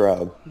thin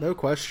crowd. No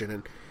question.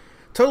 And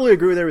totally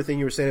agree with everything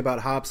you were saying about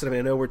Hobson. I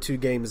mean, I know we're 2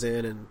 games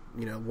in, and,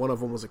 one of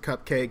them was a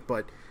cupcake,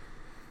 but,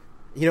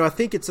 I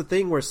think it's a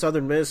thing where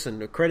Southern Miss,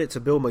 and a credit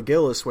to Bill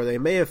McGillis, where they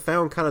may have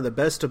found kind of the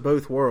best of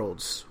both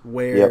worlds,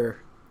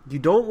 where you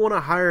don't want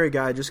to hire a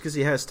guy just because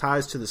he has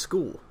ties to the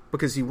school,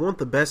 because you want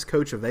the best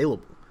coach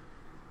available,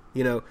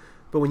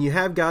 But when you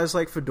have guys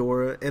like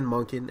Fedora and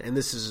Monken, and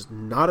this is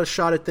not a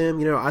shot at them,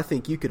 I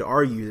think you could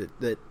argue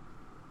that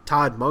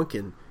Todd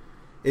Monken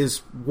is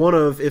one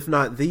of, if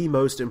not the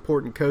most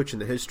important coach in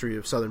the history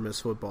of Southern Miss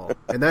football.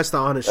 And that's the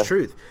honest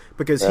truth,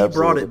 because he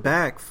brought it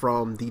back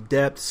from the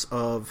depths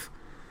of,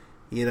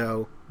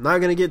 not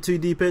going to get too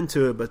deep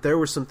into it, but there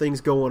were some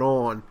things going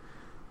on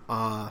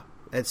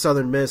at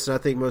Southern Miss, and I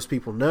think most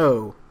people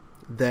know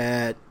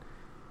that,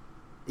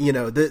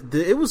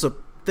 it was a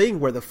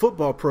thing where the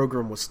football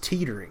program was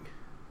teetering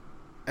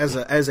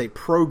as a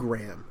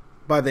program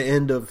by the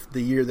end of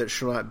the year that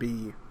shall not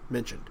be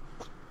mentioned.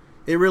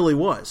 It really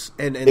was.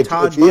 And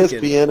Todd Monken,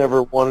 if ESPN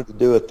ever wanted to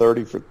do a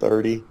 30 for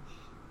 30,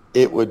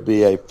 it would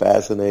be a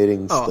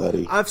fascinating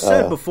study. I've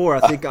said before,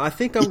 I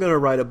think I'm going to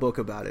write a book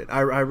about it.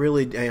 I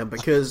really am,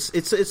 because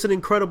it's an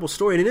incredible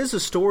story, and it is a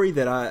story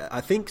that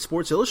I think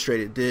Sports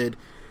Illustrated did,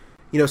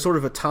 sort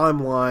of a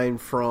timeline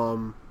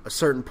from a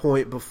certain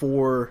point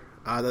before,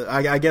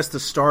 I guess the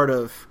start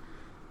of,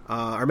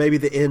 or maybe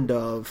the end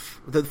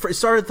of, it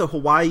started the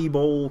Hawaii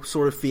Bowl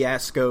sort of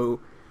fiasco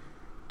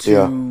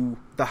to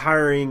the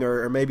hiring,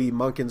 or maybe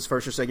Monken's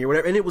first or second year,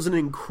 whatever. And it was an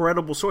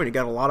incredible story. And it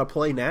got a lot of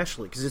play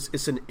nationally because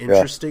it's an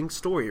interesting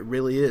story. It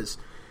really is.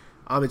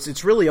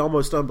 It's really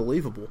almost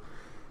unbelievable.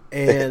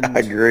 And I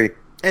agree.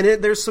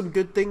 And there's some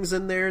good things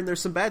in there, and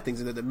there's some bad things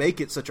in there that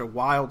make it such a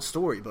wild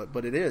story,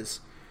 but it is.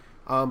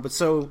 But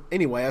so,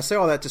 anyway, I say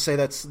all that to say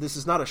this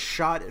is not a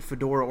shot at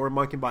Fedora or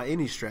Monken by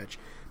any stretch.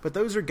 But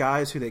those are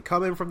guys who they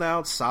come in from the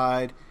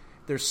outside.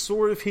 They're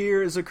sort of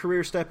here as a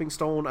career stepping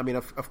stone. I mean,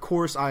 of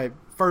course, I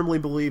firmly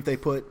believe they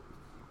put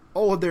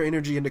all of their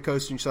energy into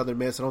coaching Southern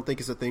Miss. I don't think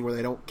it's a thing where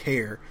they don't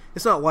care.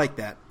 It's not like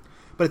that.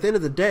 But at the end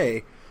of the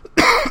day,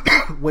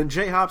 when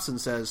Jay Hobson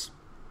says,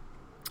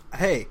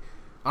 hey,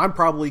 I'm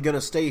probably going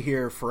to stay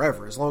here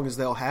forever as long as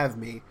they'll have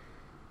me,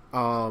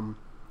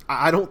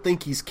 I don't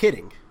think he's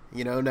kidding.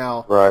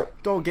 Now, right.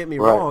 Don't get me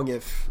wrong.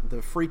 If the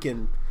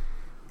freaking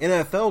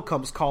NFL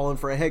comes calling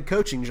for a head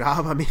coaching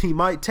job, I mean, he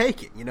might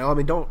take it. I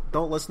mean,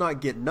 let's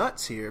not get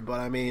nuts here. But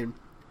I mean,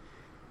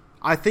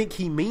 I think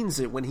he means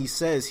it when he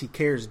says he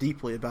cares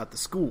deeply about the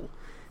school.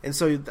 And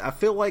so I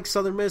feel like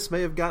Southern Miss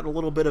may have gotten a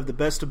little bit of the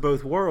best of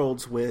both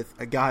worlds with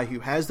a guy who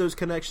has those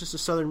connections to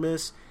Southern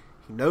Miss.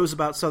 He knows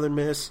about Southern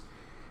Miss.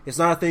 It's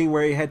not a thing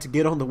where he had to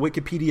get on the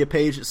Wikipedia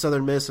page at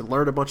Southern Miss and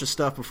learn a bunch of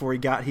stuff before he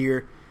got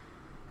here.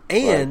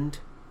 And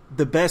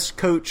the best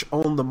coach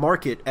on the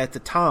market at the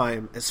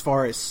time as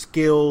far as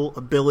skill,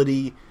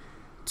 ability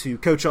to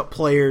coach up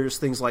players,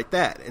 things like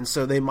that. And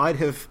so they might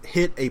have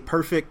hit a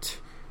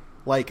perfect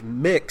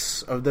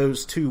mix of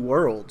those two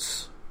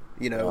worlds,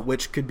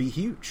 which could be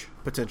huge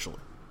potentially.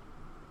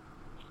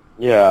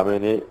 Yeah, I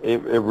mean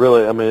it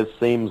really, I mean, it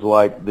seems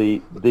like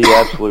the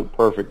absolute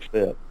perfect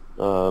fit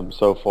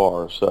so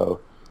far.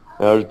 So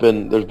there's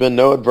been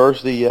no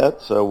adversity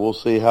yet, so we'll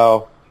see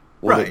how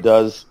when it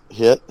does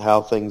hit,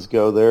 how things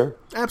go there.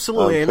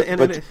 Absolutely.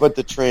 But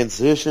the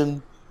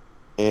transition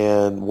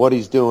and what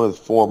he's doing with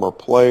former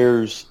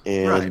players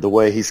and the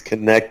way he's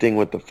connecting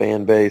with the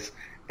fan base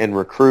and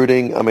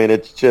recruiting, I mean,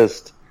 it's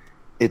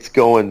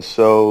going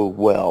so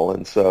well.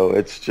 And so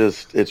it's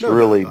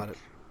really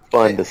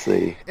fun to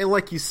see. And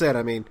like you said,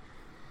 I mean,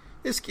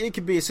 it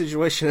could be a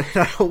situation,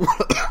 I don't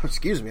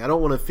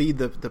want to feed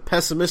the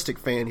pessimistic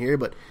fan here,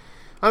 but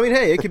I mean,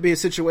 hey, it could be a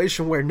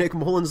situation where Nick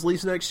Mullins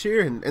leaves next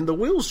year and the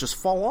wheels just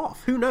fall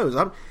off. Who knows?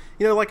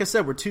 Like I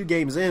said, we're 2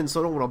 games in, so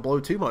I don't want to blow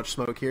too much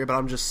smoke here, but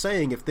I'm just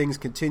saying if things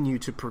continue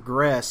to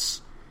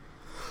progress,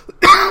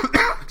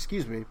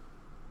 to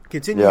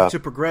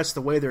progress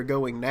the way they're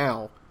going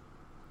now,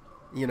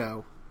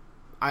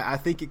 I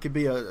think it could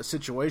be a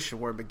situation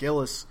where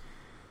McGillis,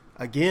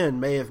 again,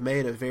 may have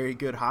made a very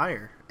good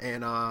hire.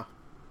 And,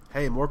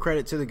 hey, more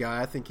credit to the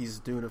guy. I think he's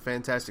doing a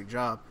fantastic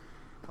job.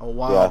 A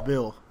wild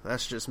Bill.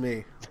 That's just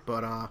me.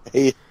 But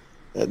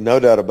no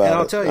doubt about it. And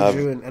I'll tell you,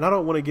 Drew, and I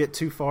don't want to get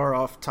too far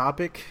off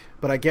topic,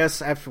 but I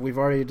guess after we've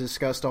already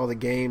discussed all the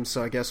games,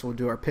 so I guess we'll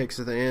do our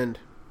picks at the end.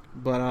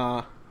 But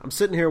I'm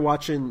sitting here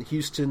watching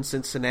Houston,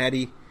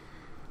 Cincinnati.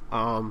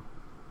 And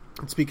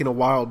speaking of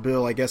Wild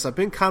Bill, I guess I've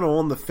been kind of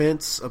on the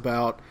fence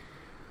about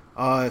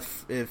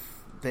if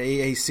the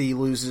AAC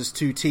loses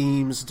 2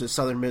 teams, does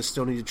Southern Miss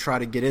still need to try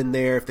to get in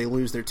there if they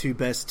lose their 2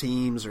 best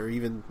teams, or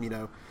even,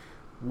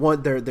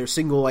 one they're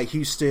single like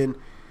Houston.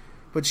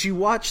 But you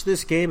watch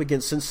this game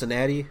against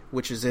Cincinnati,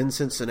 which is in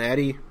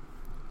Cincinnati,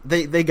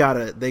 they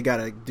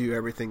gotta do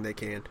everything they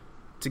can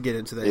to get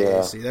into the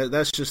AAC.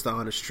 That's just the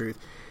honest truth.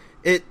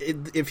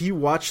 If you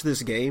watch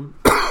this game,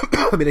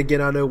 I mean, again,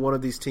 I know one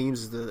of these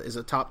teams is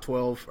a top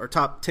 12 or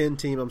top 10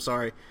 team,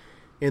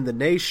 in the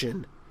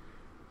nation.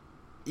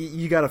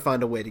 You got to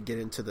find a way to get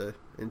into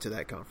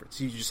that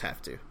conference. You just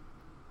have to.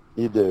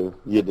 You do.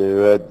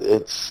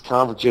 It's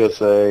Conference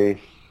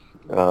USA.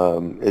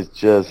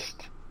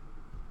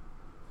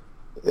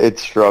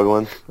 It's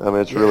struggling. I mean,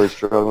 it's really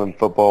struggling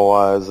football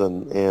wise,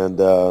 and it's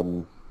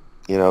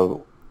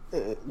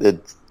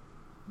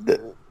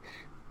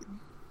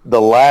the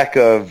lack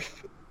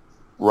of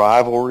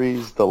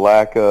rivalries, the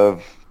lack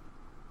of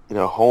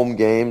home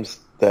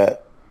games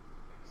that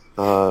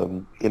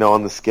on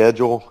the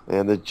schedule,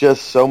 and there's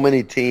just so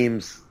many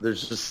teams.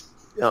 There's just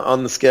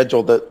on the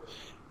schedule that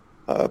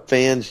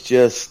fans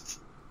just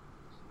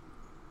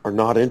are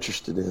not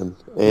interested in,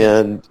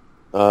 and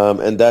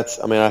that's,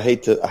 I mean, I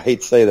hate to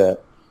say that,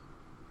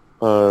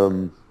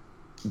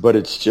 but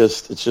it's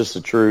just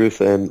the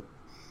truth. And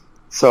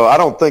so I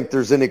don't think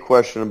there's any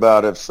question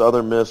about if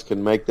Southern Miss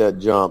can make that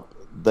jump,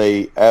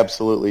 they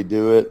absolutely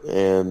do it,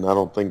 and I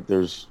don't think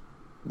they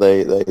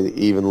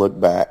even look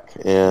back.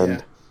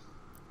 And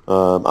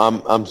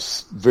I'm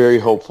very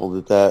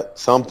hopeful that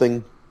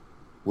something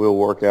will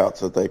work out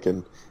so that they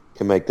can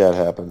make that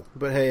happen.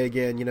 But hey,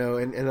 again,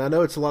 and I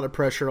know it's a lot of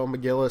pressure on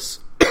McGillis,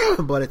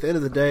 but at the end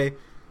of the day,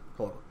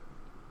 hold on.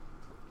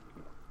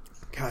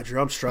 God, Drew,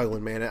 I'm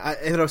struggling, man.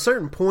 At a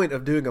certain point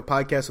of doing a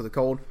podcast with a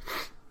cold,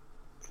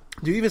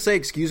 do you even say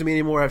 "excuse me"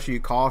 anymore after you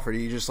cough, or do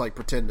you just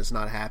pretend it's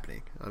not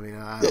happening? I mean,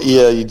 I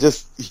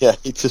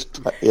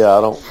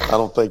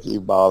don't think you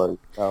bother.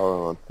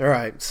 Power on. All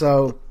right,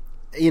 so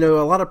a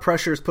lot of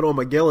pressure is put on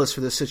McGillis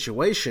for this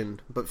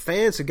situation, but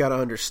fans have got to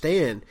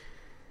understand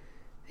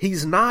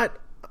he's not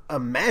a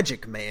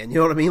magic man. You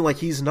know what I mean?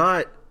 He's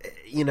not.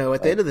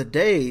 At the end of the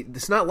day,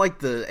 it's not like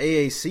the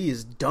AAC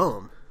is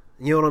dumb.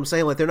 You know what I'm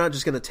saying? They're not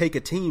just going to take a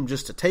team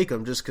just to take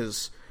them, just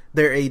because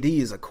their AD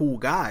is a cool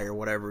guy or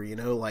whatever,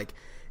 like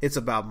it's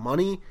about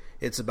money,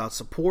 it's about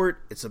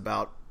support, it's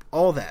about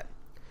all that.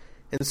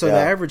 And so the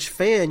average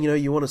fan,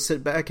 you want to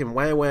sit back and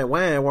why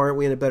aren't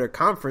we in a better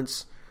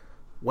conference?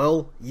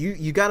 Well,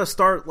 you got to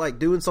start like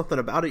doing something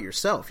about it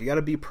yourself. You got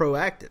to be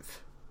proactive.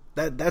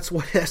 That's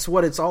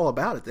what it's all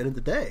about at the end of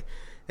the day.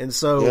 And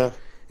so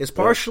it's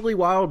partially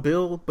Wild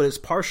Bill, but it's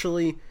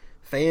partially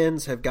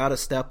fans have got to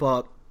step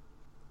up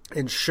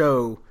and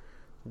show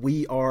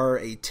we are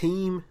a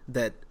team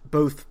that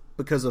both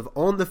because of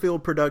on the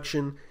field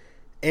production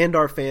and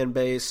our fan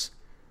base,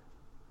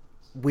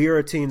 we are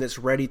a team that's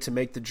ready to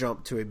make the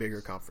jump to a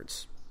bigger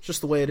conference. It's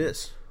just the way it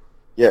is.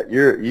 Yeah,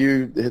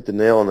 you hit the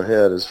nail on the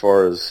head as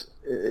far as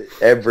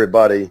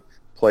everybody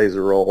plays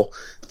a role.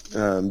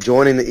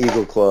 Joining the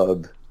Eagle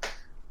Club,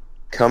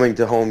 coming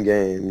to home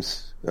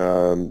games,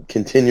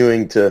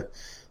 continuing to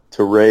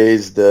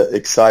raise the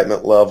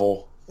excitement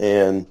level,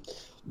 and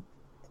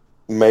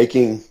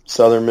making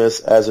Southern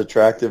Miss as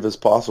attractive as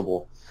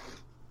possible.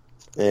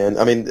 And,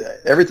 I mean,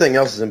 everything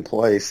else is in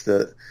place.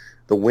 The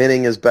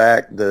winning is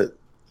back.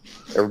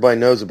 Everybody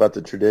knows about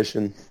the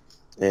tradition.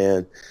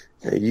 And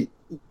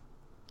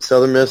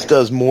Southern Miss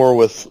does more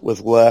with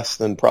less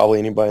than probably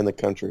anybody in the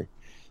country.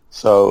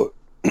 So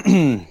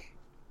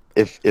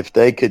if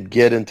they could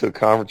get into a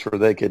conference where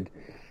they could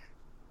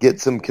get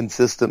some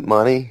consistent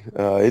money,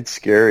 it's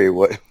scary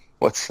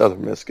what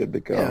Southern Miss could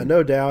become. Yeah,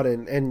 no doubt.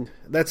 And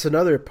that's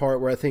another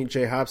part where I think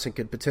Jay Hobson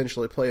could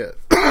potentially play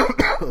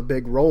a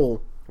big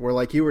role, where,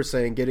 like you were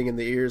saying, getting in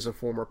the ears of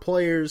former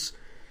players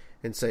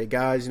and say,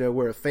 guys,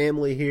 we're a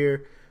family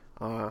here.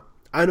 I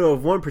know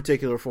of one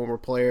particular former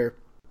player,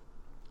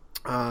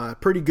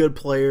 pretty good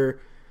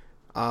player.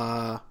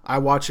 I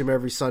watch him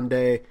every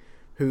Sunday,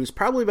 who's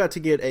probably about to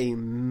get a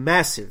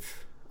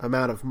massive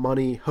amount of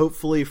money,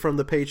 hopefully from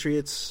the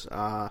Patriots.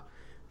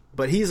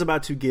 But he's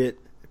about to get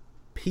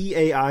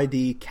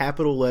PAID,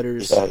 capital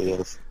letters,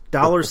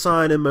 dollar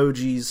sign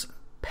emojis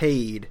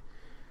paid.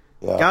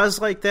 Yeah. Guys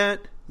like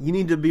that, you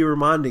need to be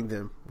reminding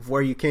them of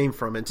where you came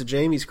from. And to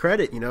Jamie's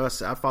credit,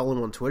 I follow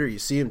him on Twitter. You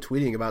see him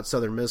tweeting about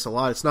Southern Miss a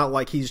lot. It's not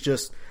like he's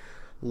just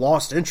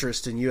lost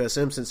interest in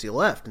USM since he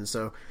left. And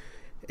so,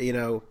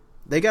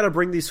 they got to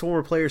bring these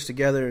former players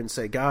together and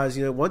say, guys,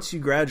 once you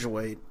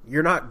graduate,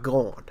 you're not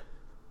gone.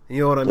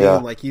 You know what I mean? Yeah.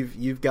 Like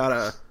you've got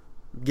to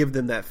give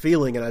them that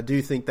feeling. And I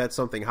do think that's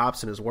something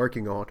Hobson is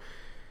working on,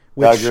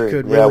 which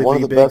could really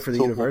be big for the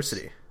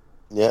university.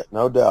 Yeah,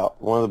 no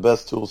doubt. One of the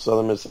best tools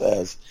Southern Miss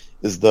has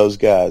is those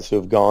guys who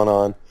have gone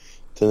on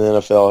to the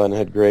NFL and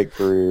had great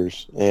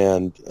careers,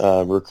 and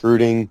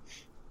recruiting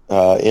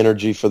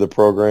energy for the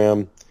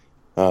program,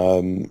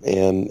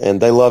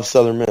 and they love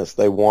Southern Miss.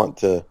 They want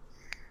to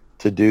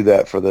do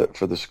that for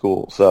the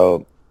school.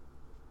 So,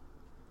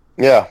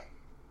 yeah.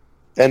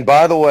 And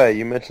by the way,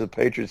 you mentioned the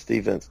Patriots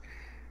defense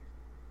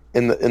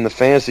in the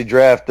fantasy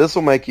draft. This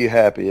will make you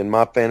happy in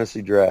my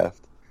fantasy draft.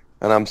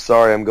 And I'm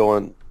sorry, I'm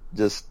going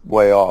just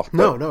way off.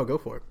 No, go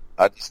for it.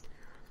 I just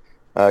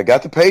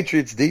got the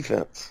Patriots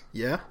defense.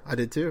 Yeah, I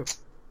did too.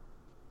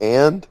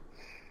 And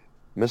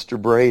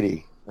Mr.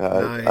 Brady.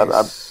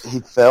 Nice. He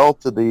fell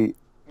to the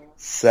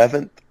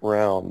 7th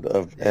round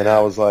and I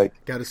was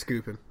like, got to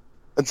scoop him.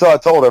 And so I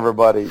told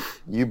everybody,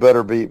 you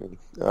better beat me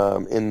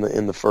in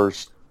the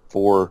first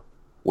 4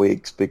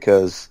 weeks,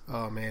 because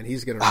oh man,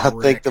 he's gonna. I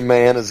think the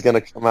man is gonna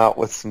come out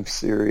with some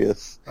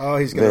serious. Oh,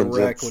 he's gonna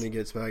wreck when he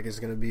gets back. It's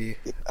gonna be.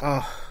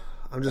 Oh,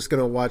 I'm just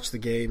gonna watch the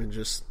game and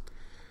just.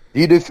 Do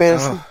you do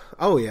fantasy?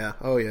 Oh yeah,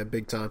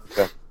 big time.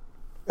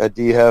 Okay.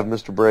 Do you have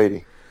Mr.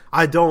 Brady?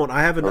 I don't.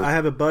 I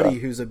have a buddy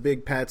who's a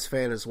big Pats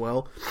fan as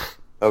well.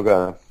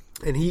 Okay.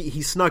 And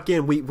he snuck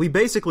in. We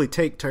basically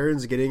take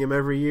turns getting him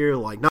every year,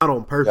 like not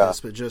on purpose,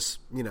 but just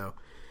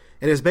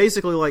And it's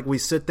basically like we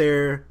sit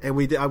there and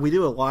we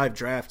do a live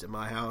draft at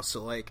my house.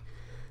 So like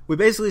we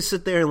basically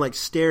sit there and like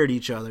stare at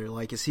each other.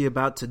 Like, is he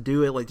about to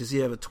do it? Like, does he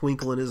have a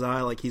twinkle in his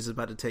eye? Like he's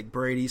about to take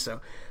Brady. So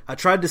I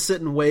tried to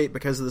sit and wait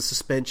because of the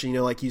suspension.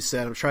 Like you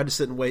said, I tried to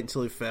sit and wait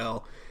until he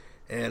fell.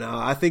 And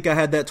I think I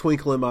had that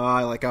twinkle in my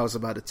eye, like I was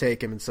about to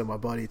take him. And so my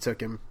buddy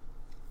took him.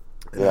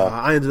 And,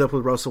 I ended up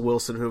with Russell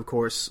Wilson, who of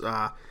course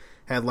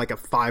had like a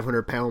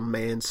 500-pound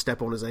man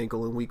step on his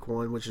ankle in week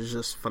 1, which is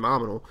just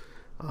phenomenal.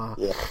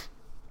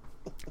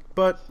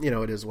 But,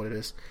 it is what it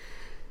is.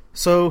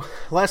 So,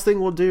 last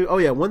thing we'll do... Oh,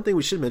 yeah, one thing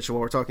we should mention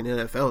while we're talking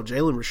NFL,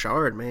 Jalen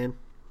Richard, man,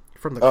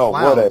 from the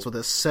clouds with a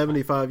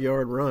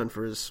 75-yard run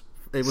for his...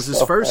 It was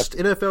his first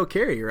NFL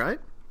carry, right?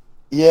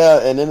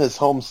 Yeah, and in his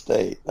home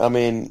state. I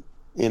mean,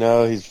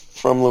 he's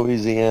from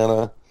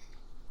Louisiana.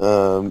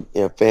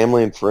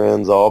 Family and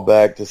friends all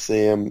back to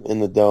see him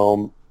in the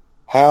Dome.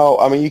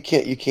 You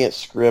can't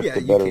script a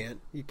better...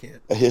 You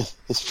can't. His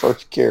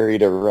first carry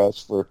to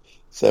rush for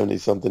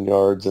 70-something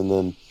yards, and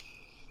then...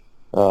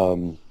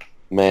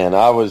 man,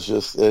 I was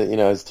just,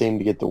 his team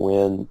to get the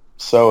win.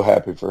 So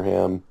happy for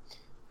him.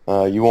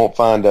 You won't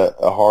find a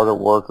harder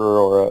worker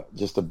or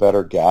just a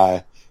better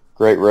guy.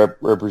 Great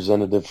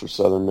representative for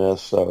Southern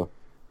Miss. So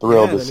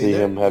thrilled to see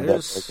him have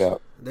that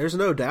breakout. There's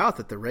no doubt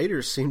that the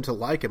Raiders seem to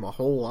like him a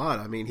whole lot.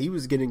 I mean, he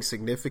was getting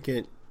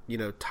significant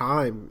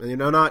time.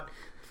 Not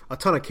a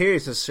ton of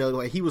carries necessarily.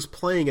 Like, he was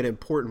playing at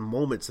important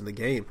moments in the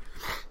game.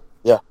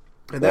 Yeah.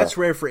 And that's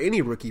rare for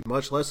any rookie,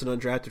 much less an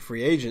undrafted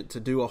free agent, to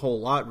do a whole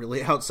lot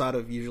really outside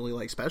of usually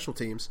like special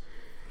teams.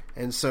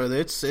 And so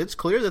it's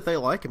clear that they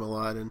like him a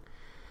lot, and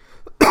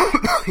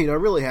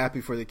really happy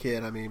for the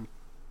kid. I mean,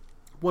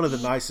 one of the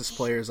nicest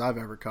players I've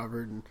ever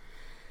covered, and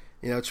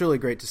it's really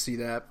great to see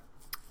that.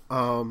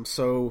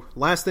 So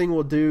last thing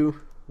we'll do,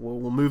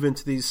 we'll move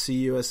into these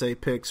CUSA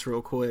picks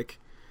real quick.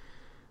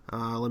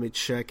 Let me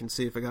check and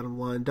see if I got them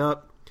lined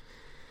up.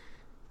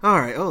 All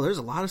right. Oh, there's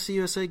a lot of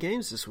CUSA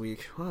games this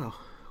week. Wow.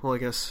 Well, I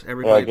guess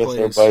everybody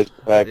plays. Everybody's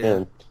back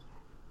in.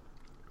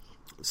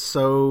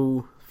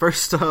 So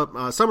first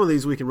up, some of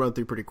these we can run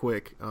through pretty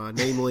quick.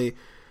 Namely,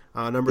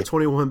 number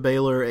 21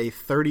 Baylor, a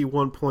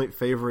 31-point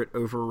favorite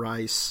over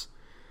Rice.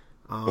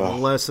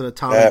 Unless an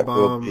atomic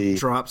bomb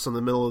drops in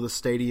the middle of the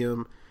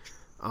stadium.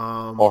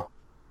 I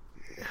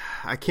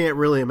can't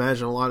really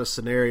imagine a lot of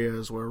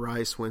scenarios where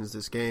Rice wins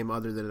this game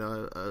other than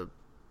a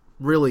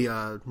really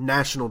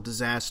national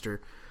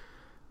disaster.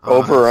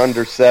 Over or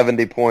under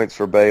 70 points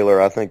for Baylor.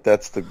 I think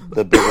that's the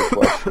bigger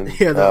question.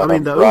 Yeah,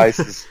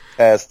 Rice's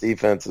pass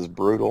defense is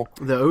brutal.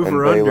 The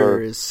over-under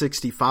is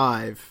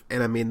 65,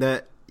 and I mean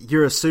that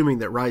you're assuming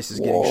that Rice is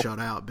getting shut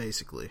out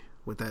basically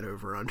with that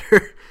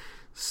over-under.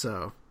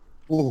 So,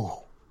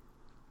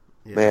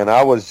 yeah. Man,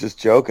 I was just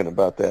joking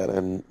about that,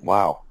 and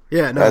wow.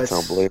 Yeah, no, that's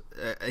unbelievable.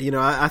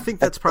 I think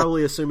that's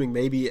probably assuming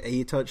maybe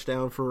a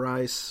touchdown for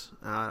Rice.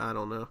 I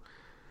don't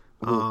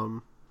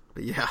know.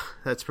 But yeah,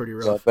 that's pretty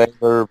rough. Yeah,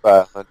 Baylor by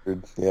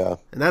 100, yeah.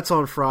 And that's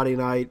on Friday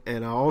night,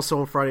 and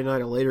also on Friday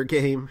night, a later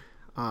game,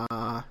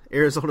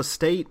 Arizona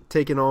State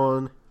taking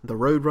on the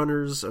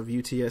Roadrunners of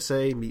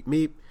UTSA,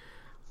 meep.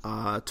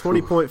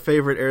 20-point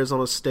favorite,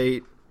 Arizona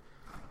State.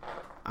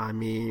 I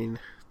mean,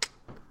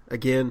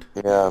 again,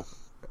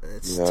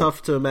 it's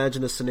tough to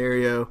imagine a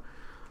scenario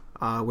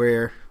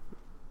where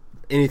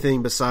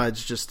anything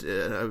besides just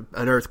an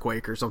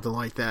earthquake or something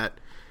like that.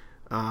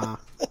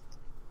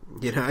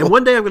 And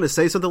one day I'm going to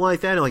say something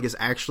like that, and like it's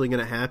actually going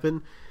to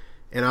happen,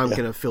 and I'm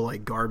going to feel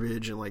like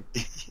garbage, and like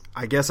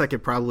I guess I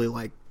could probably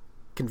like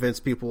convince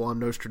people I'm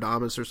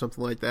Nostradamus or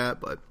something like that,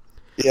 but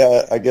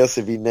yeah, I guess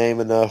if you name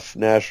enough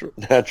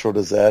natural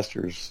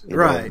disasters,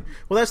 right.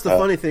 Well, that's the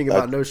funny thing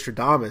about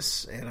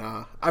Nostradamus, and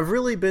I've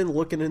really been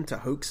looking into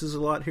hoaxes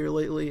a lot here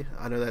lately.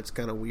 I know that's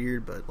kind of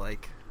weird, but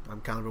like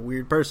I'm kind of a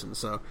weird person,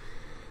 so.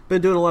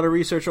 Been doing a lot of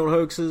research on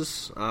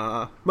hoaxes,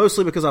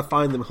 mostly because I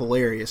find them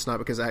hilarious, not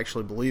because I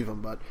actually believe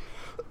them. But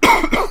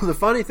the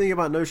funny thing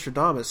about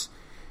Nostradamus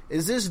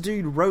is this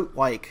dude wrote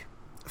like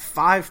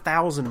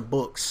 5,000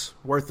 books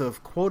worth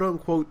of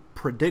quote-unquote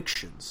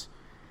predictions.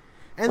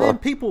 And then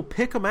people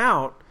pick them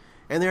out,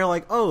 and they're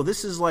like, oh,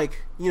 this is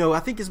like, I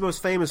think his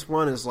most famous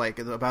one is like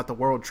about the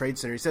World Trade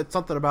Center. He said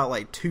something about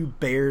like 2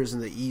 bears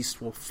in the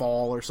east will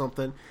fall or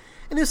something.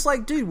 And it's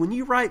like, dude, when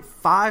you write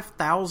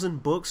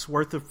 5,000 books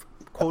worth of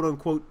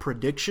quote-unquote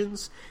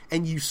predictions,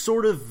 and you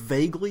sort of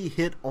vaguely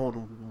hit on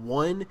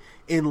one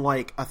in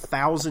like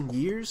 1,000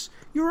 years,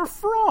 you're a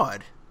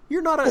fraud.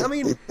 You're not I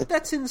mean,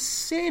 that's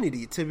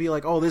insanity to be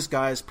like, oh, this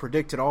guy's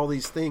predicted all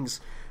these things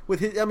with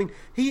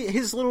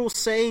his little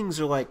sayings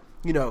are like,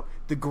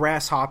 the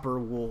grasshopper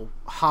will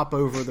hop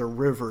over the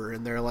river,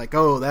 and they're like,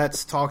 oh,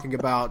 that's talking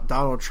about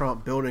Donald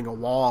Trump building a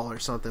wall or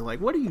something. Like,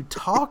 what are you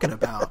talking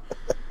about?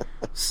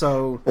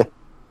 So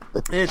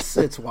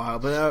it's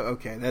wild, but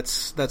okay,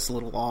 that's a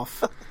little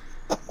off the.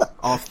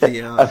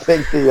 I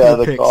think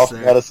the cough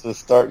medicine is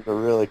starting to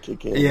really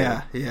kick in.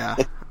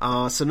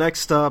 Yeah. So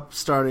next up,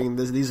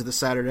 these are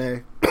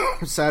the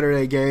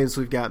Saturday games.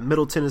 We've got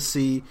Middle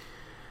Tennessee,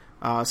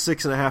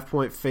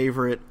 6.5-point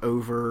favorite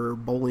over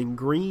Bowling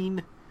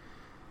Green.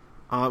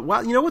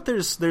 Well, you know what?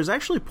 There's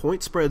actually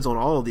point spreads on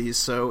all of these.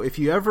 So if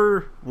you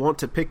ever want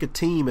to pick a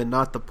team and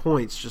not the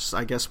points,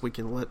 I guess we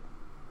can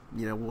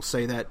we'll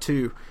say that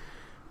too.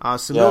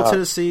 Middle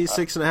Tennessee,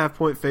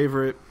 6.5-point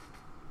favorite.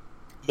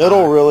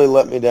 Middle really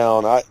let me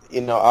down.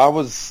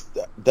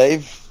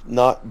 They've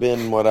not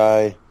been what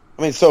I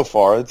mean, so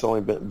far it's only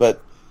been,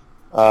 but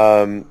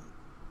I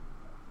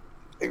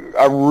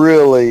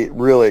really,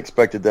 really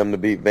expected them to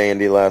beat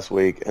Vandy last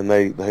week, and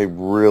they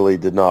really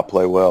did not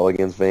play well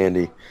against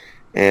Vandy,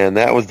 and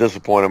that was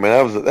disappointing.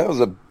 I mean, that was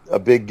a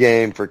big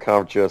game for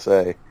Conference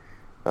USA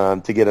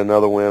to get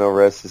another win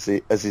over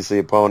SEC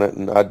opponent,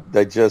 and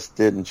they just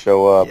didn't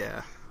show up.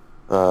 Yeah.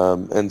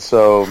 And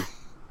so,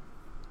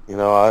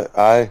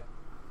 I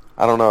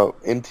don't know.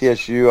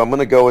 MTSU, I'm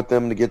going to go with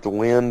them to get the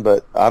win,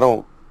 but I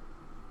don't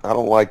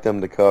like them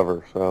to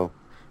cover. So,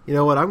 you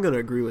know what? I'm going to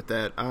agree with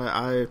that.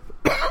 I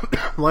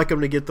like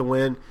them to get the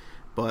win,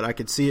 but I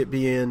could see it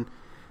being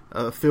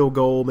a field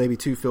goal, maybe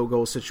 2 field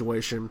goal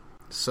situation.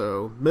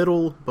 So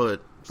middle,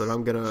 but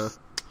I'm gonna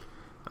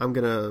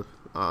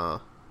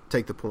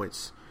take the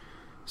points.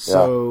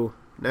 So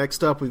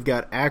next up, we've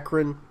got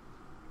Akron.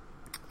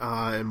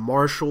 And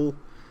Marshall.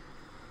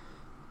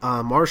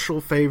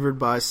 Marshall favored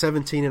by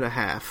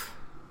 17.5.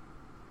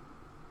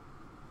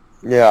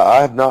 Yeah,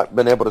 I have not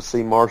been able to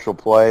see Marshall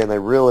play, and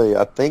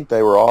I think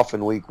they were off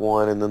in week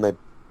 1, and then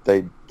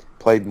they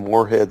played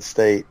Morehead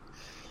State,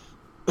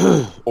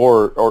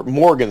 or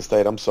Morgan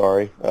State, I'm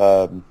sorry.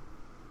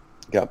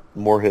 Got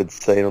Morehead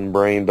State on the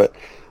brain, but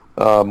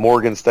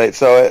Morgan State.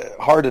 So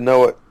hard to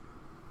know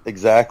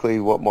exactly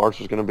what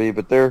Marshall's going to be,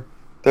 but they're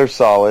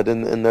solid,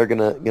 and they're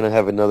gonna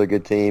have another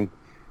good team.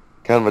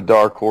 Kind of a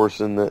dark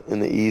horse in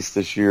the East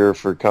this year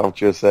for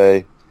Conference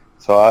USA.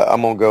 So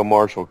I'm gonna go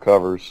Marshall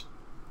covers.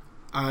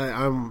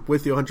 I'm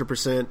with you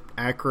 100%.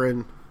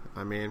 Akron,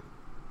 I mean,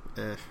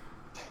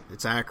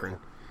 it's Akron.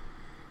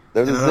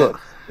 That is it.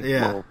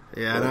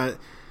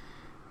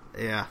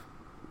 Yeah,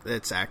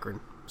 it's Akron.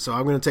 So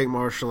I'm going to take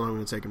Marshall, and I'm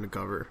going to take him to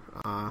cover.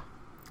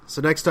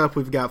 So next up,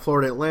 we've got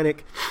Florida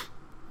Atlantic,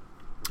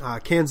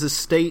 Kansas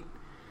State.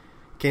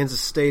 Kansas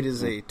State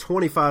is a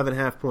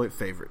 25.5-point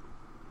favorite.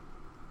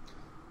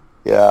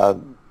 Yeah,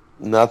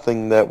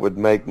 nothing that would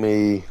make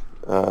me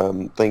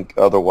think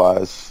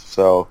otherwise.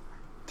 So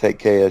take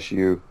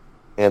KSU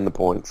and the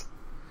points.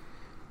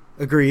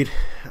 Agreed.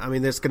 I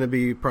mean, that's going to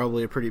be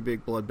probably a pretty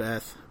big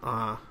bloodbath.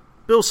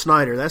 Bill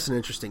Snyder, that's an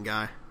interesting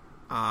guy.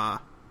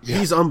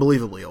 He's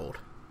unbelievably old.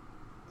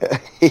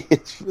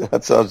 That's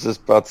what I was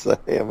just about to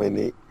say. I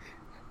mean,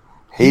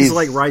 he's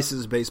like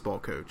Rice's baseball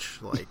coach.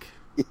 Like,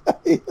 yeah,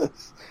 he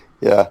is.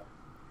 Yeah.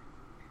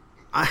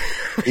 I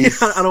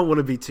don't want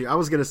to be too. I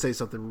was going to say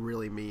something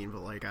really mean,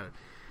 but like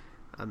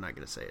I'm not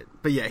going to say it.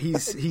 But yeah,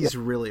 he's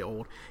really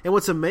old. And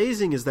what's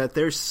amazing is that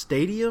their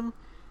stadium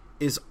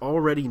is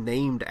already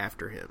named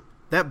after him.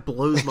 That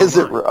blows my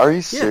mind. Are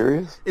you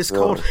serious? Yeah. It's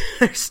called,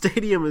 their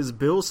stadium is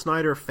Bill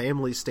Snyder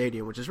Family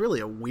Stadium, which is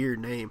really a weird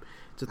name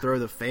to throw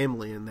the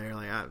family in there.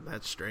 Like,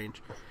 that's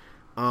strange.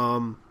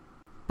 But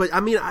I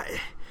mean,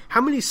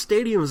 how many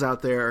stadiums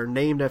out there are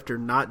named after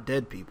not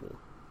dead people?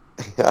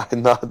 Yeah,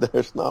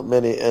 there's not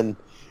many, and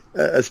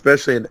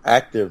especially an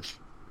active.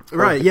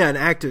 Right, yeah, an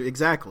active,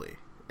 exactly.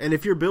 And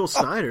if you're Bill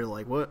Snyder,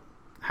 like, what?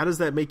 How does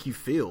that make you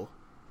feel?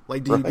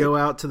 Like, do you go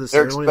out to the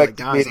ceremony like,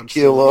 guys, I'm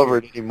keel over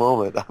at any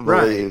moment? I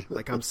believe.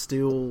 Like, I'm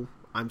still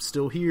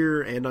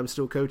here and I'm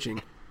still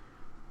coaching.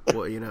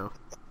 Well, you know,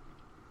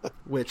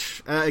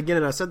 which again,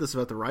 and I said this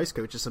about the Rice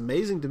coach. It's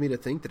amazing to me to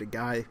think that a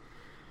guy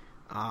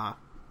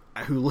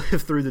who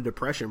lived through the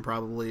Depression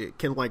probably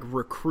can like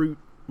recruit,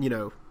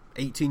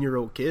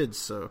 18-year-old kids.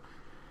 So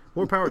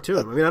more power to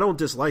him. I mean, I don't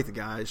dislike the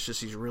guy. It's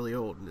just he's really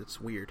old and it's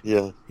weird.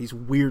 Yeah, he's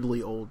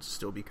weirdly old to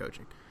still be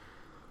coaching.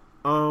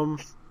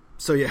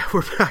 So yeah,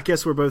 I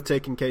guess we're both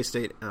taking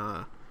K-State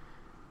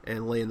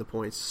and laying the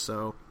points.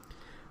 So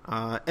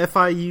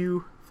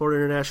FIU,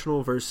 Florida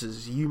International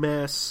versus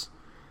UMass.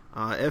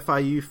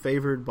 FIU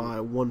favored by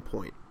 1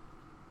 point.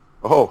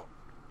 Oh,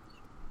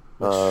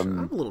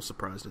 I'm a little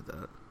surprised at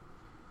that.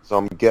 So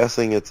I'm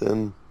guessing it's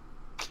in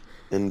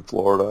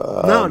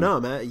Florida. No,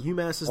 Matt.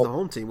 UMass is the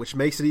home team, which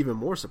makes it even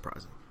more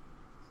surprising.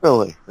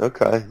 Really?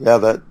 Okay. Yeah.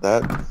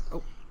 That.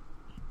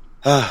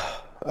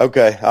 Oh.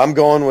 Okay. I'm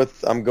going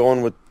with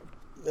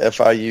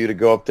FIU to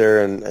go up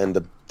there and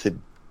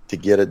to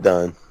get it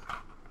done.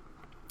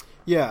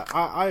 Yeah,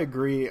 I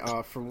agree.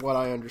 From what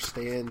I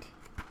understand,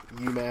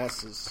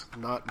 UMass is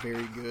not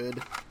very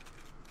good.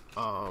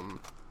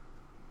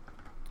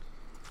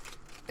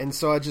 And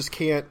so I just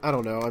can't, I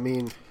don't know. I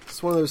mean,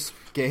 it's one of those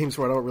games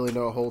where I don't really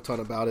know a whole ton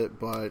about it,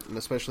 and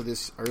especially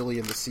this early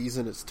in the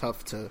season, it's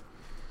tough to,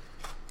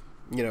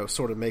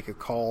 sort of make a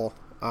call.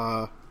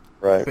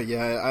 Right. But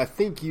yeah, I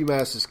think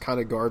UMass is kind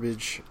of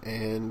garbage,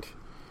 and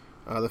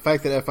the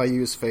fact that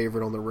FIU is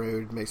favored on the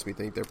road makes me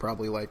think they're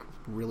probably like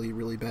really,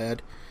 really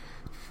bad.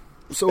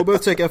 So we'll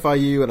both take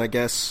FIU, and I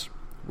guess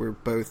we're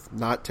both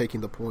not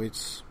taking the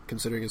points,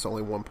 considering it's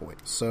only 1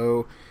 point.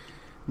 So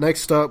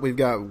next up, we've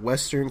got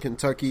Western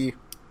Kentucky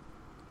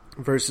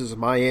versus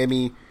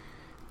Miami.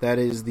 That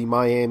is the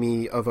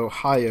Miami of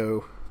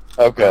Ohio.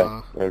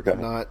 Okay.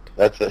 Not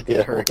that's it.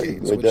 The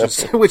Hurricanes,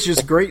 which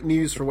is great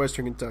news for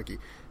Western Kentucky.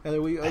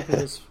 Heather, will you open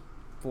this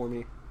for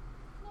me,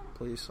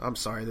 please? I'm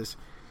sorry, this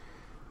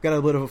got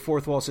a bit of a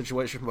fourth wall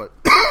situation, but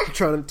I'm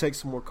trying to take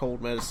some more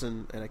cold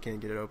medicine and I can't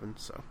get it open.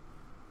 So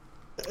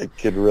it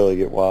could really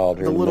get wild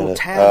here. The little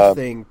tab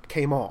thing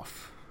came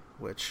off,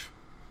 which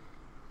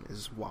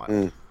is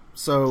wild.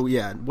 So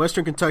yeah,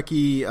 Western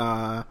Kentucky,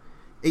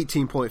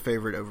 18-point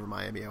favorite over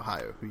Miami,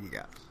 Ohio. Who you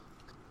got?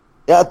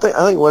 Yeah, I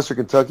think Western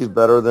Kentucky's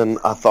better than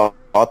I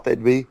thought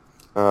they'd be,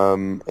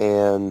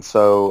 and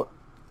so,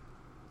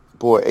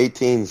 boy,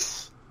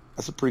 18's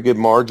that's a pretty good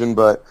margin,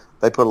 but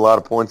they put a lot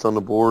of points on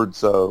the board,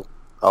 so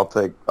I'll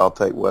take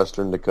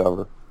Western to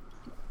cover.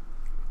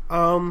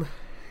 You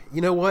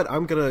know what?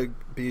 I'm gonna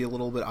be a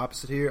little bit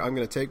opposite here. I'm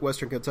gonna take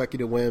Western Kentucky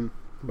to win,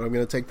 but I'm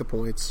gonna take the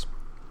points.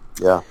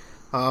 Yeah.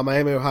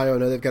 Miami, Ohio, I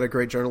know they've got a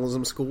great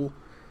journalism school.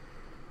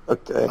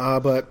 Okay.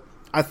 But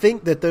I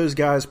think that those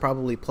guys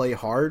probably play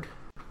hard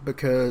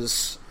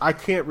because I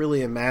can't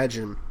really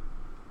imagine,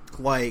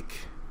 like,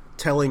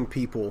 telling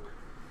people,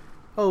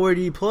 oh, where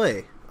do you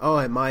play? Oh,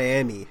 at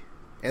Miami.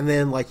 And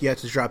then, like, you have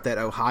to drop that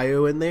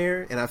Ohio in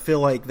there, and I feel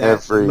like that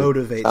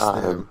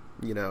motivates them,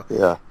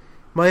 Yeah.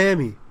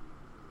 Miami,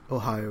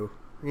 Ohio.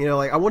 You know,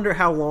 like I wonder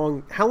how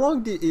long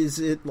is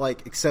it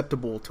like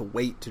acceptable to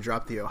wait to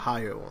drop the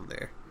Ohio on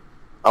there?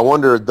 I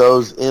wonder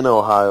those in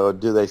Ohio,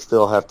 do they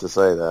still have to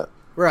say that?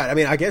 Right. I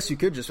mean, I guess you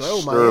could just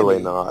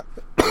Surely Miami. not.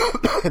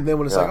 And then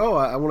when it's like, oh,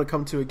 I want to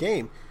come to a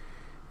game,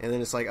 and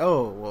then it's like,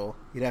 oh, well,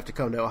 you'd have to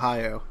come to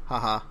Ohio.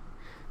 Haha.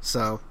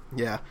 So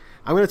yeah,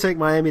 I'm going to take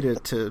Miami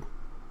to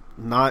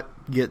not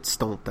get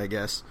stomped, I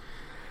guess.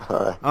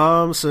 All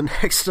right. So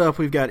next up,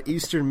 we've got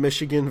Eastern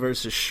Michigan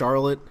versus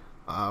Charlotte.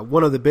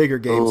 One of the bigger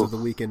games of the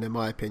weekend, in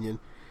my opinion.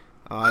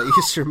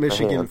 Eastern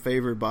Michigan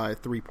favored by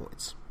 3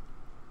 points.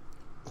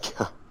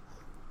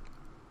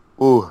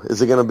 Ooh,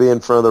 is it going to be in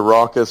front of the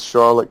raucous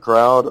Charlotte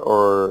crowd,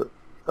 or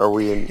are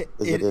we in?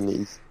 Is it in the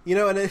East? You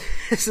know, and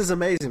this is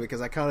amazing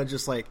because I kind of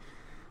just like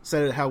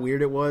said how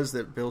weird it was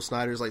that Bill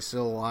Snyder's like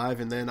still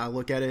alive, and then I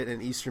look at it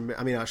in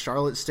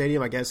Charlotte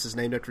Stadium, I guess, is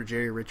named after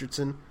Jerry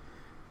Richardson,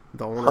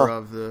 the owner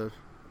of the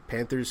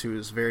Panthers, who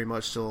is very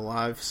much still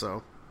alive.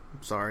 So,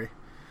 I'm sorry.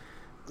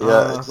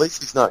 Yeah, at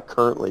least he's not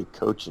currently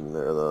coaching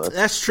there, though.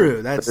 That's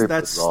true. That's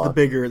the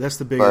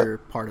bigger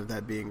part of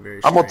that being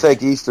very strange. I'm gonna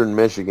take Eastern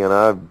Michigan.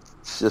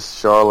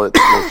 Charlotte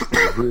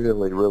looked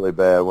really, really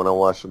bad when I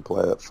watched them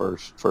play that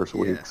first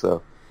week.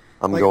 So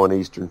I'm going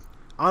Eastern.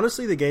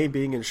 Honestly, the game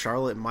being in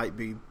Charlotte might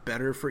be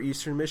better for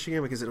Eastern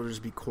Michigan because it'll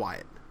just be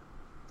quiet,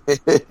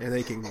 and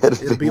they can.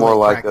 It'll be more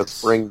like a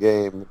spring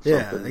game.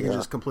 Yeah, they can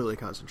just completely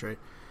concentrate.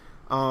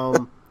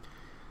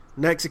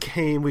 Next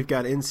game, we've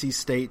got NC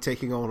State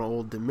taking on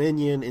Old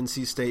Dominion.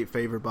 NC State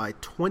favored by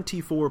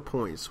 24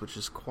 points, which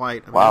is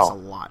quite. That's a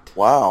lot.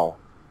 Wow.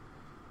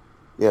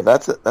 Yeah,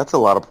 that's a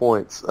lot of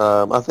points.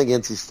 I think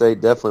NC State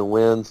definitely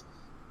wins.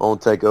 I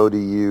won't take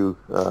ODU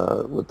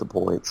with the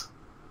points.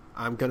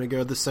 I'm going to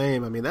go the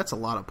same. I mean, that's a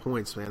lot of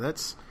points, man.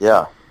 That's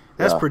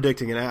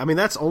predicting it. I mean,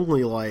 that's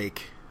only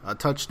like a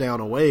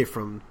touchdown away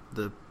from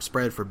the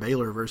spread for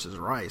Baylor versus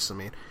Rice. I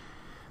mean,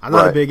 I'm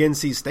not a big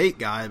NC State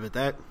guy, but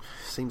that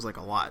seems like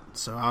a lot.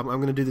 So I'm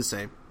going to do the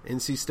same.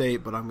 NC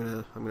State, but I'm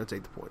going to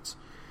take the points.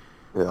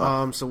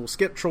 Yeah. So we'll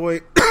skip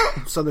Troy,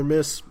 Southern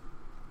Miss.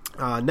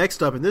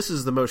 Next up, and this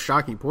is the most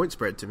shocking point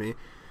spread to me,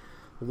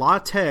 La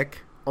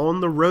Tech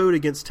on the road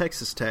against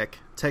Texas Tech.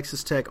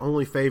 Texas Tech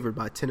only favored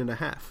by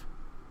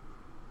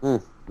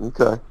 10.5.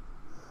 Okay.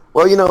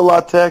 Well,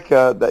 La Tech,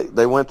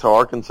 they went to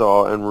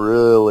Arkansas and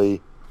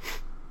really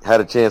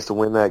had a chance to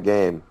win that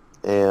game,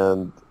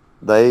 and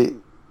they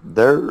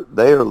are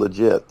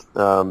legit.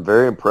 I'm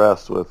very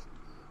impressed with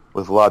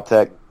La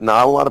Tech.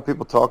 Not a lot of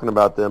people talking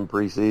about them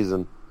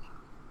preseason,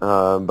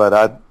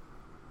 but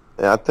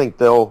I think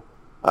they'll.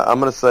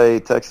 I'm going to say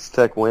Texas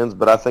Tech wins,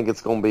 but I think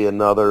it's going to be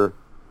another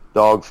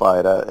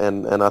dogfight,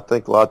 and I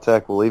think La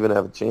Tech will even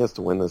have a chance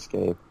to win this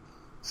game.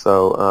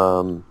 So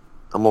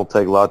I'm going to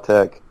take La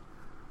Tech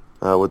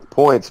with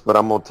points, but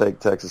I'm going to take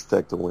Texas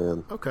Tech to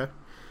win. Okay.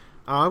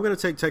 I'm going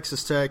to take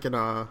Texas Tech, but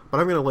I'm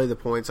going to lay the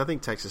points. I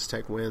think Texas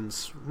Tech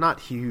wins. Not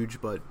huge,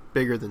 but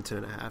bigger than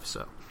 10.5.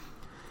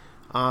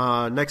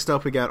 So next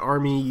up, we got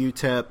Army,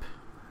 UTEP.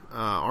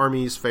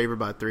 Army's favored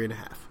by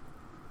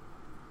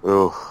 3.5.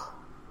 Ooh.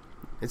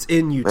 It's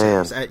in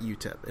UTEP. It's at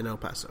UTEP in El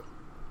Paso.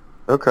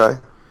 Okay.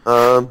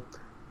 All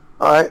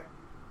right.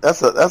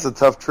 That's a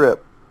tough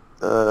trip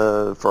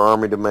for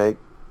Army to make.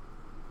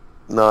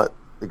 Not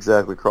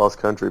exactly cross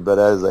country, but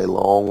that is a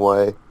long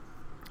way.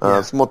 So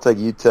I'm going to take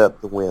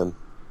UTEP to win.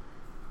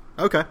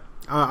 Okay.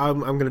 I'm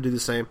going to do the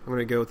same. I'm going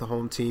to go with the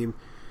home team.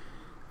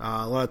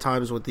 A lot of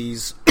times with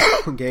these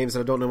games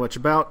that I don't know much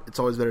about, it's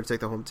always better to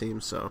take the home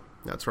team, so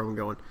that's where I'm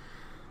going.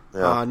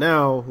 Yeah.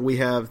 Now we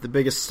have the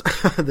biggest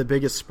the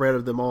biggest spread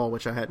of them all,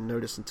 which I hadn't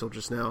noticed until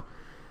just now.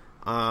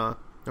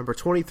 Number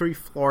 23,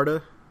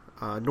 Florida.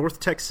 North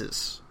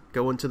Texas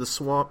going to the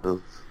Swamp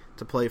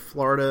to play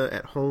Florida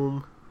at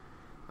home.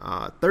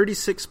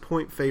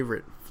 36-point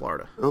favorite,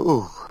 Florida.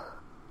 Ooh,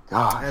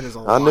 gosh. That is a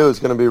lot. I knew it was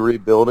going to be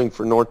rebuilding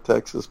for North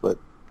Texas, but,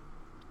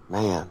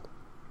 man.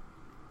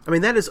 I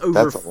mean, that is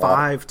over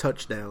 5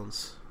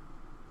 touchdowns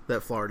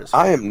that Florida's.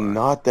 I am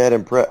not that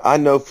impressed. I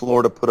know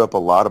Florida put up a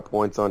lot of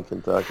points on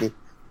Kentucky,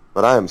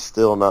 but I am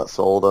still not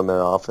sold on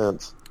their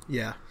offense.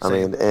 Yeah. Same. I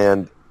mean,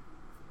 and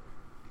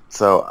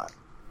so,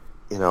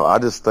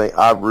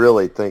 I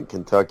really think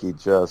Kentucky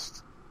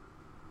just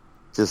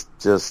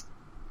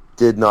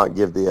did not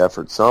give the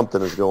effort.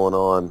 Something is going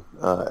on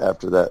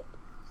after that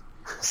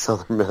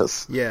Southern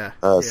Miss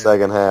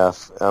second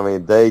half. I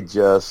mean, they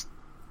just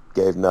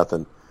gave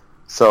nothing.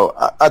 So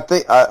I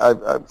think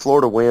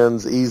Florida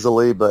wins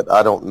easily, but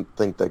I don't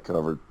think they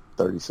covered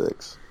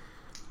 36.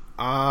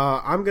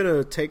 I'm going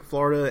to take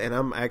Florida, and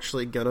I'm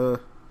actually going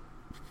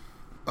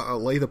to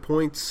lay the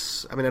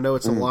points. I mean, I know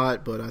it's a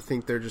lot, but I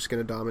think they're just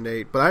going to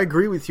dominate. But I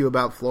agree with you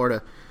about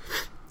Florida.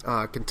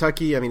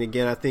 Kentucky, I mean,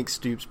 again, I think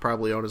Stoops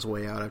probably on his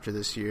way out after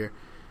this year.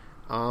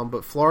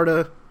 But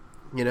Florida,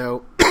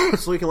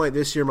 it's looking like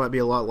this year might be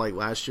a lot like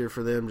last year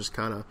for them, just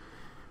kind of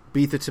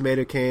beat the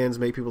tomato cans,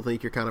 make people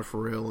think you're kind of for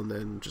real, and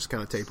then just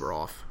kind of taper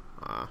off.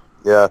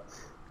 Yeah,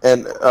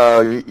 and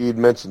you'd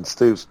mentioned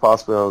Stoops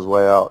possibly on his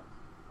way out.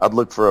 I'd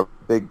look for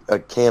a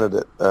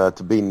candidate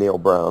to be Neil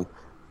Brown.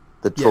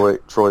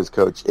 Troy's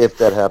coach. If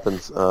that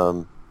happens,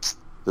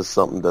 just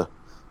something to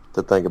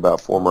think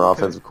about. Former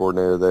offensive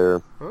coordinator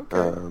there.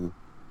 Okay.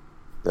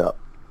 Yeah.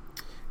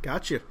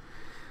 Gotcha.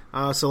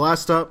 So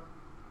last up,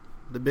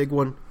 the big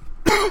one,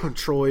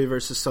 Troy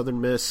versus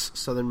Southern Miss.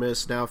 Southern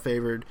Miss now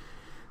favored.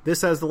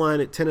 This has the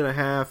line at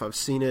 10.5. I've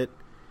seen it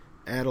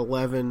at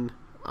 11.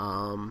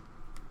 We'll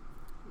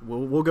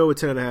go with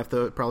 10.5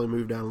 though. It probably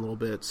moved down a little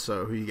bit.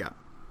 So who you got?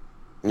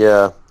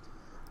 Yeah,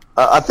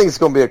 I think it's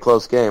going to be a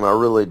close game. I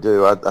really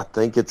do. I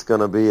think it's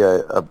going to be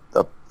a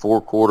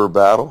 4-quarter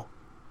battle.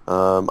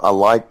 I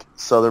like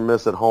Southern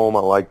Miss at home.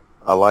 I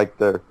like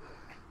their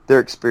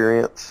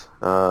experience.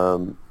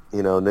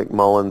 Nick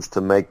Mullins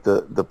to make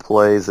the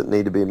plays that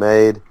need to be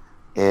made,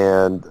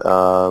 and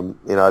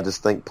I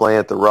just think playing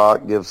at the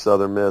Rock gives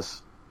Southern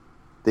Miss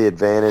the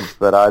advantage.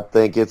 But I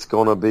think it's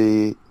going to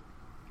be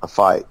a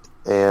fight,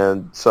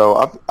 and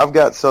so I've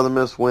got Southern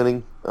Miss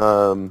winning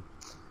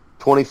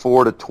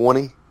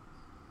 24-20.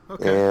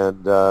 Okay.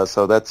 And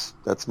so that's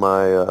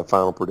my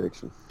final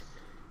prediction.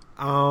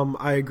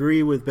 I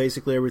agree with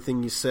basically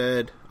everything you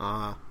said.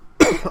 I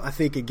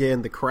think,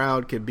 again, the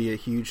crowd could be a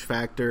huge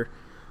factor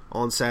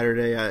on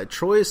Saturday.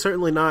 Troy is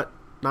certainly not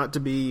to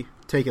be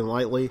taken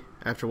lightly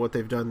after what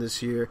they've done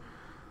this year.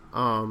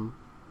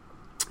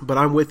 But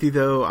I'm with you,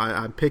 though.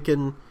 I'm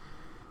picking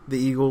the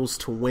Eagles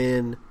to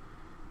win.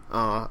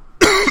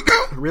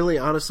 Really,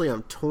 honestly,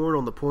 I'm torn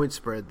on the point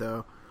spread,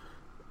 though.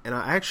 And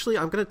I'm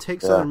going to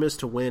take Southern Miss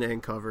to win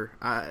and cover.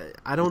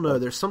 I don't know.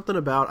 There's something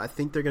about I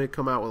think they're going to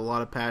come out with a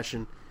lot of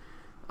passion.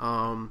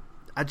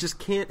 I just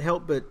can't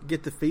help but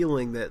get the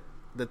feeling that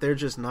they're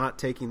just not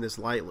taking this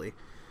lightly.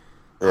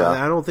 Yeah.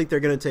 I don't think they're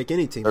going to take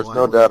any team lightly.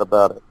 There's no doubt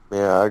about it.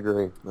 Yeah, I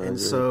agree.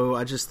 So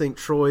I just think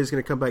Troy is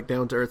going to come back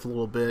down to earth a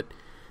little bit,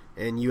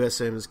 and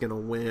USM is going to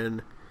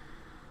win.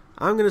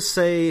 I'm going to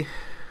say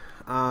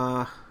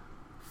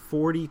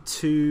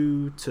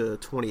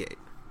 42-28.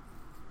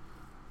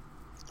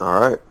 All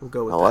right. We'll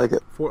go with I that. like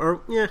it.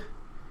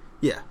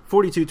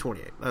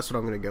 42-28. That's what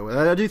I'm going to go with.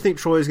 I do think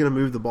Troy is going to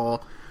move the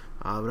ball,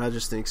 but I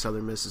just think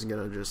Southern Miss is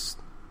going to just,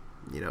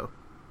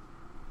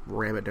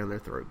 ram it down their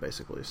throat,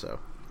 basically. So.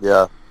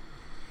 Yeah.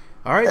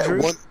 All right,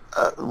 Drew.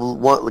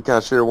 Can I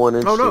share one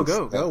interesting? Oh,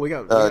 no, go. We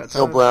got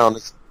Phil Brown,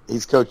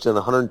 he's coached in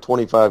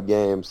 125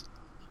 games,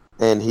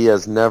 and he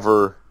has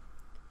never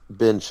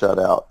been shut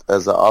out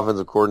as an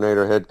offensive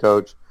coordinator, head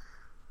coach.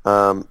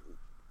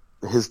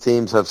 His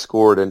teams have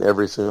scored in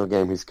every single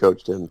game he's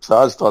coached in. So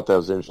I just thought that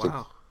was interesting.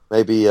 Wow.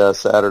 Maybe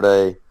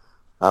Saturday,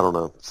 I don't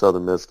know,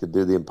 Southern Miss could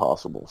do the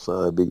impossible.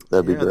 So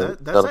that'd be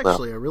great. That's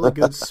actually a really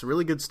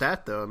good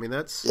stat, though. I mean,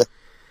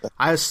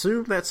 I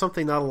assume that's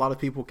something not a lot of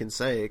people can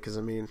say because,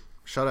 I mean,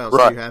 shutouts do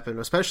happen,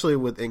 especially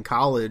in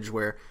college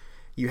where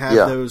you have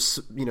those,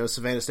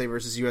 Savannah State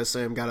versus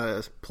USM got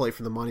to play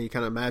for the money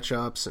kind of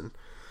matchups. And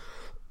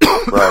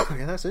right.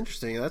 Yeah, that's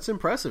interesting. That's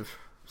impressive.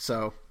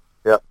 So.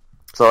 Yep.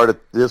 Sorry to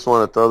just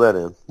want to throw that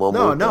in.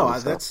 No,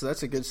 that's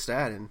a good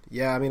stat, and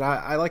I mean,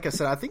 I like I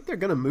said, I think they're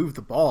going to move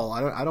the ball.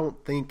 I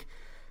don't think. I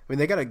mean,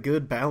 they got a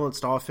good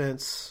balanced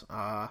offense.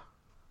 I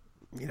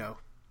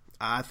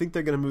think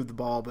they're going to move the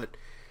ball, but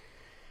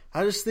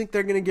I just think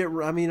they're going to get.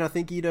 I mean, I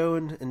think Ito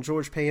and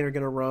George Payne are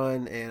going to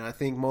run, and I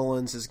think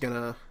Mullins is going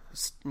to,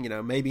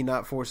 maybe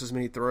not force as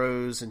many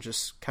throws and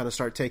just kind of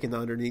start taking the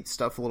underneath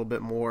stuff a little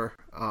bit more.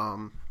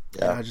 And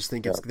I just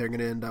think they're going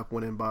to end up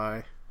winning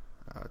by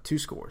 2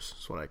 scores.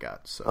 That's what I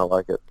got. So I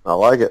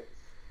like it.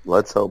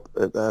 Let's hope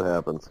that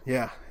happens.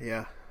 Yeah.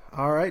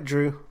 All right,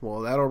 Drew. Well,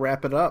 that'll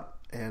wrap it up,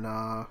 and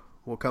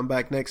we'll come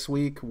back next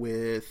week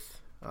with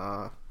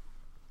a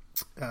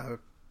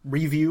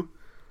review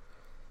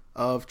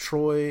of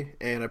Troy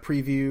and a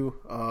preview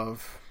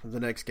of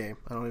the next game.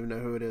 I don't even know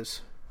who it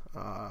is.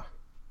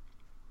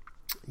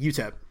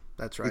 UTEP.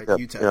 That's right,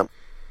 UTEP.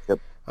 Yep.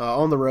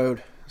 On the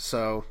road.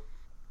 So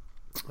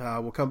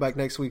we'll come back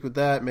next week with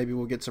that. Maybe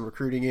we'll get some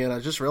recruiting in. I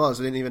just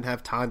realized I didn't even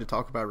have time to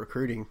talk about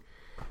recruiting.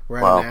 We're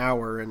at an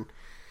hour,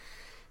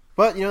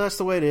 but that's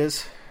the way it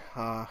is.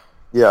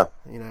 We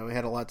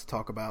had a lot to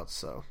talk about.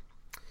 So,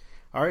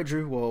 all right,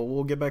 Drew. Well,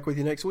 we'll get back with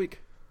you next week.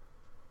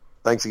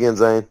 Thanks again,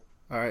 Zane.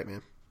 All right,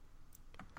 man.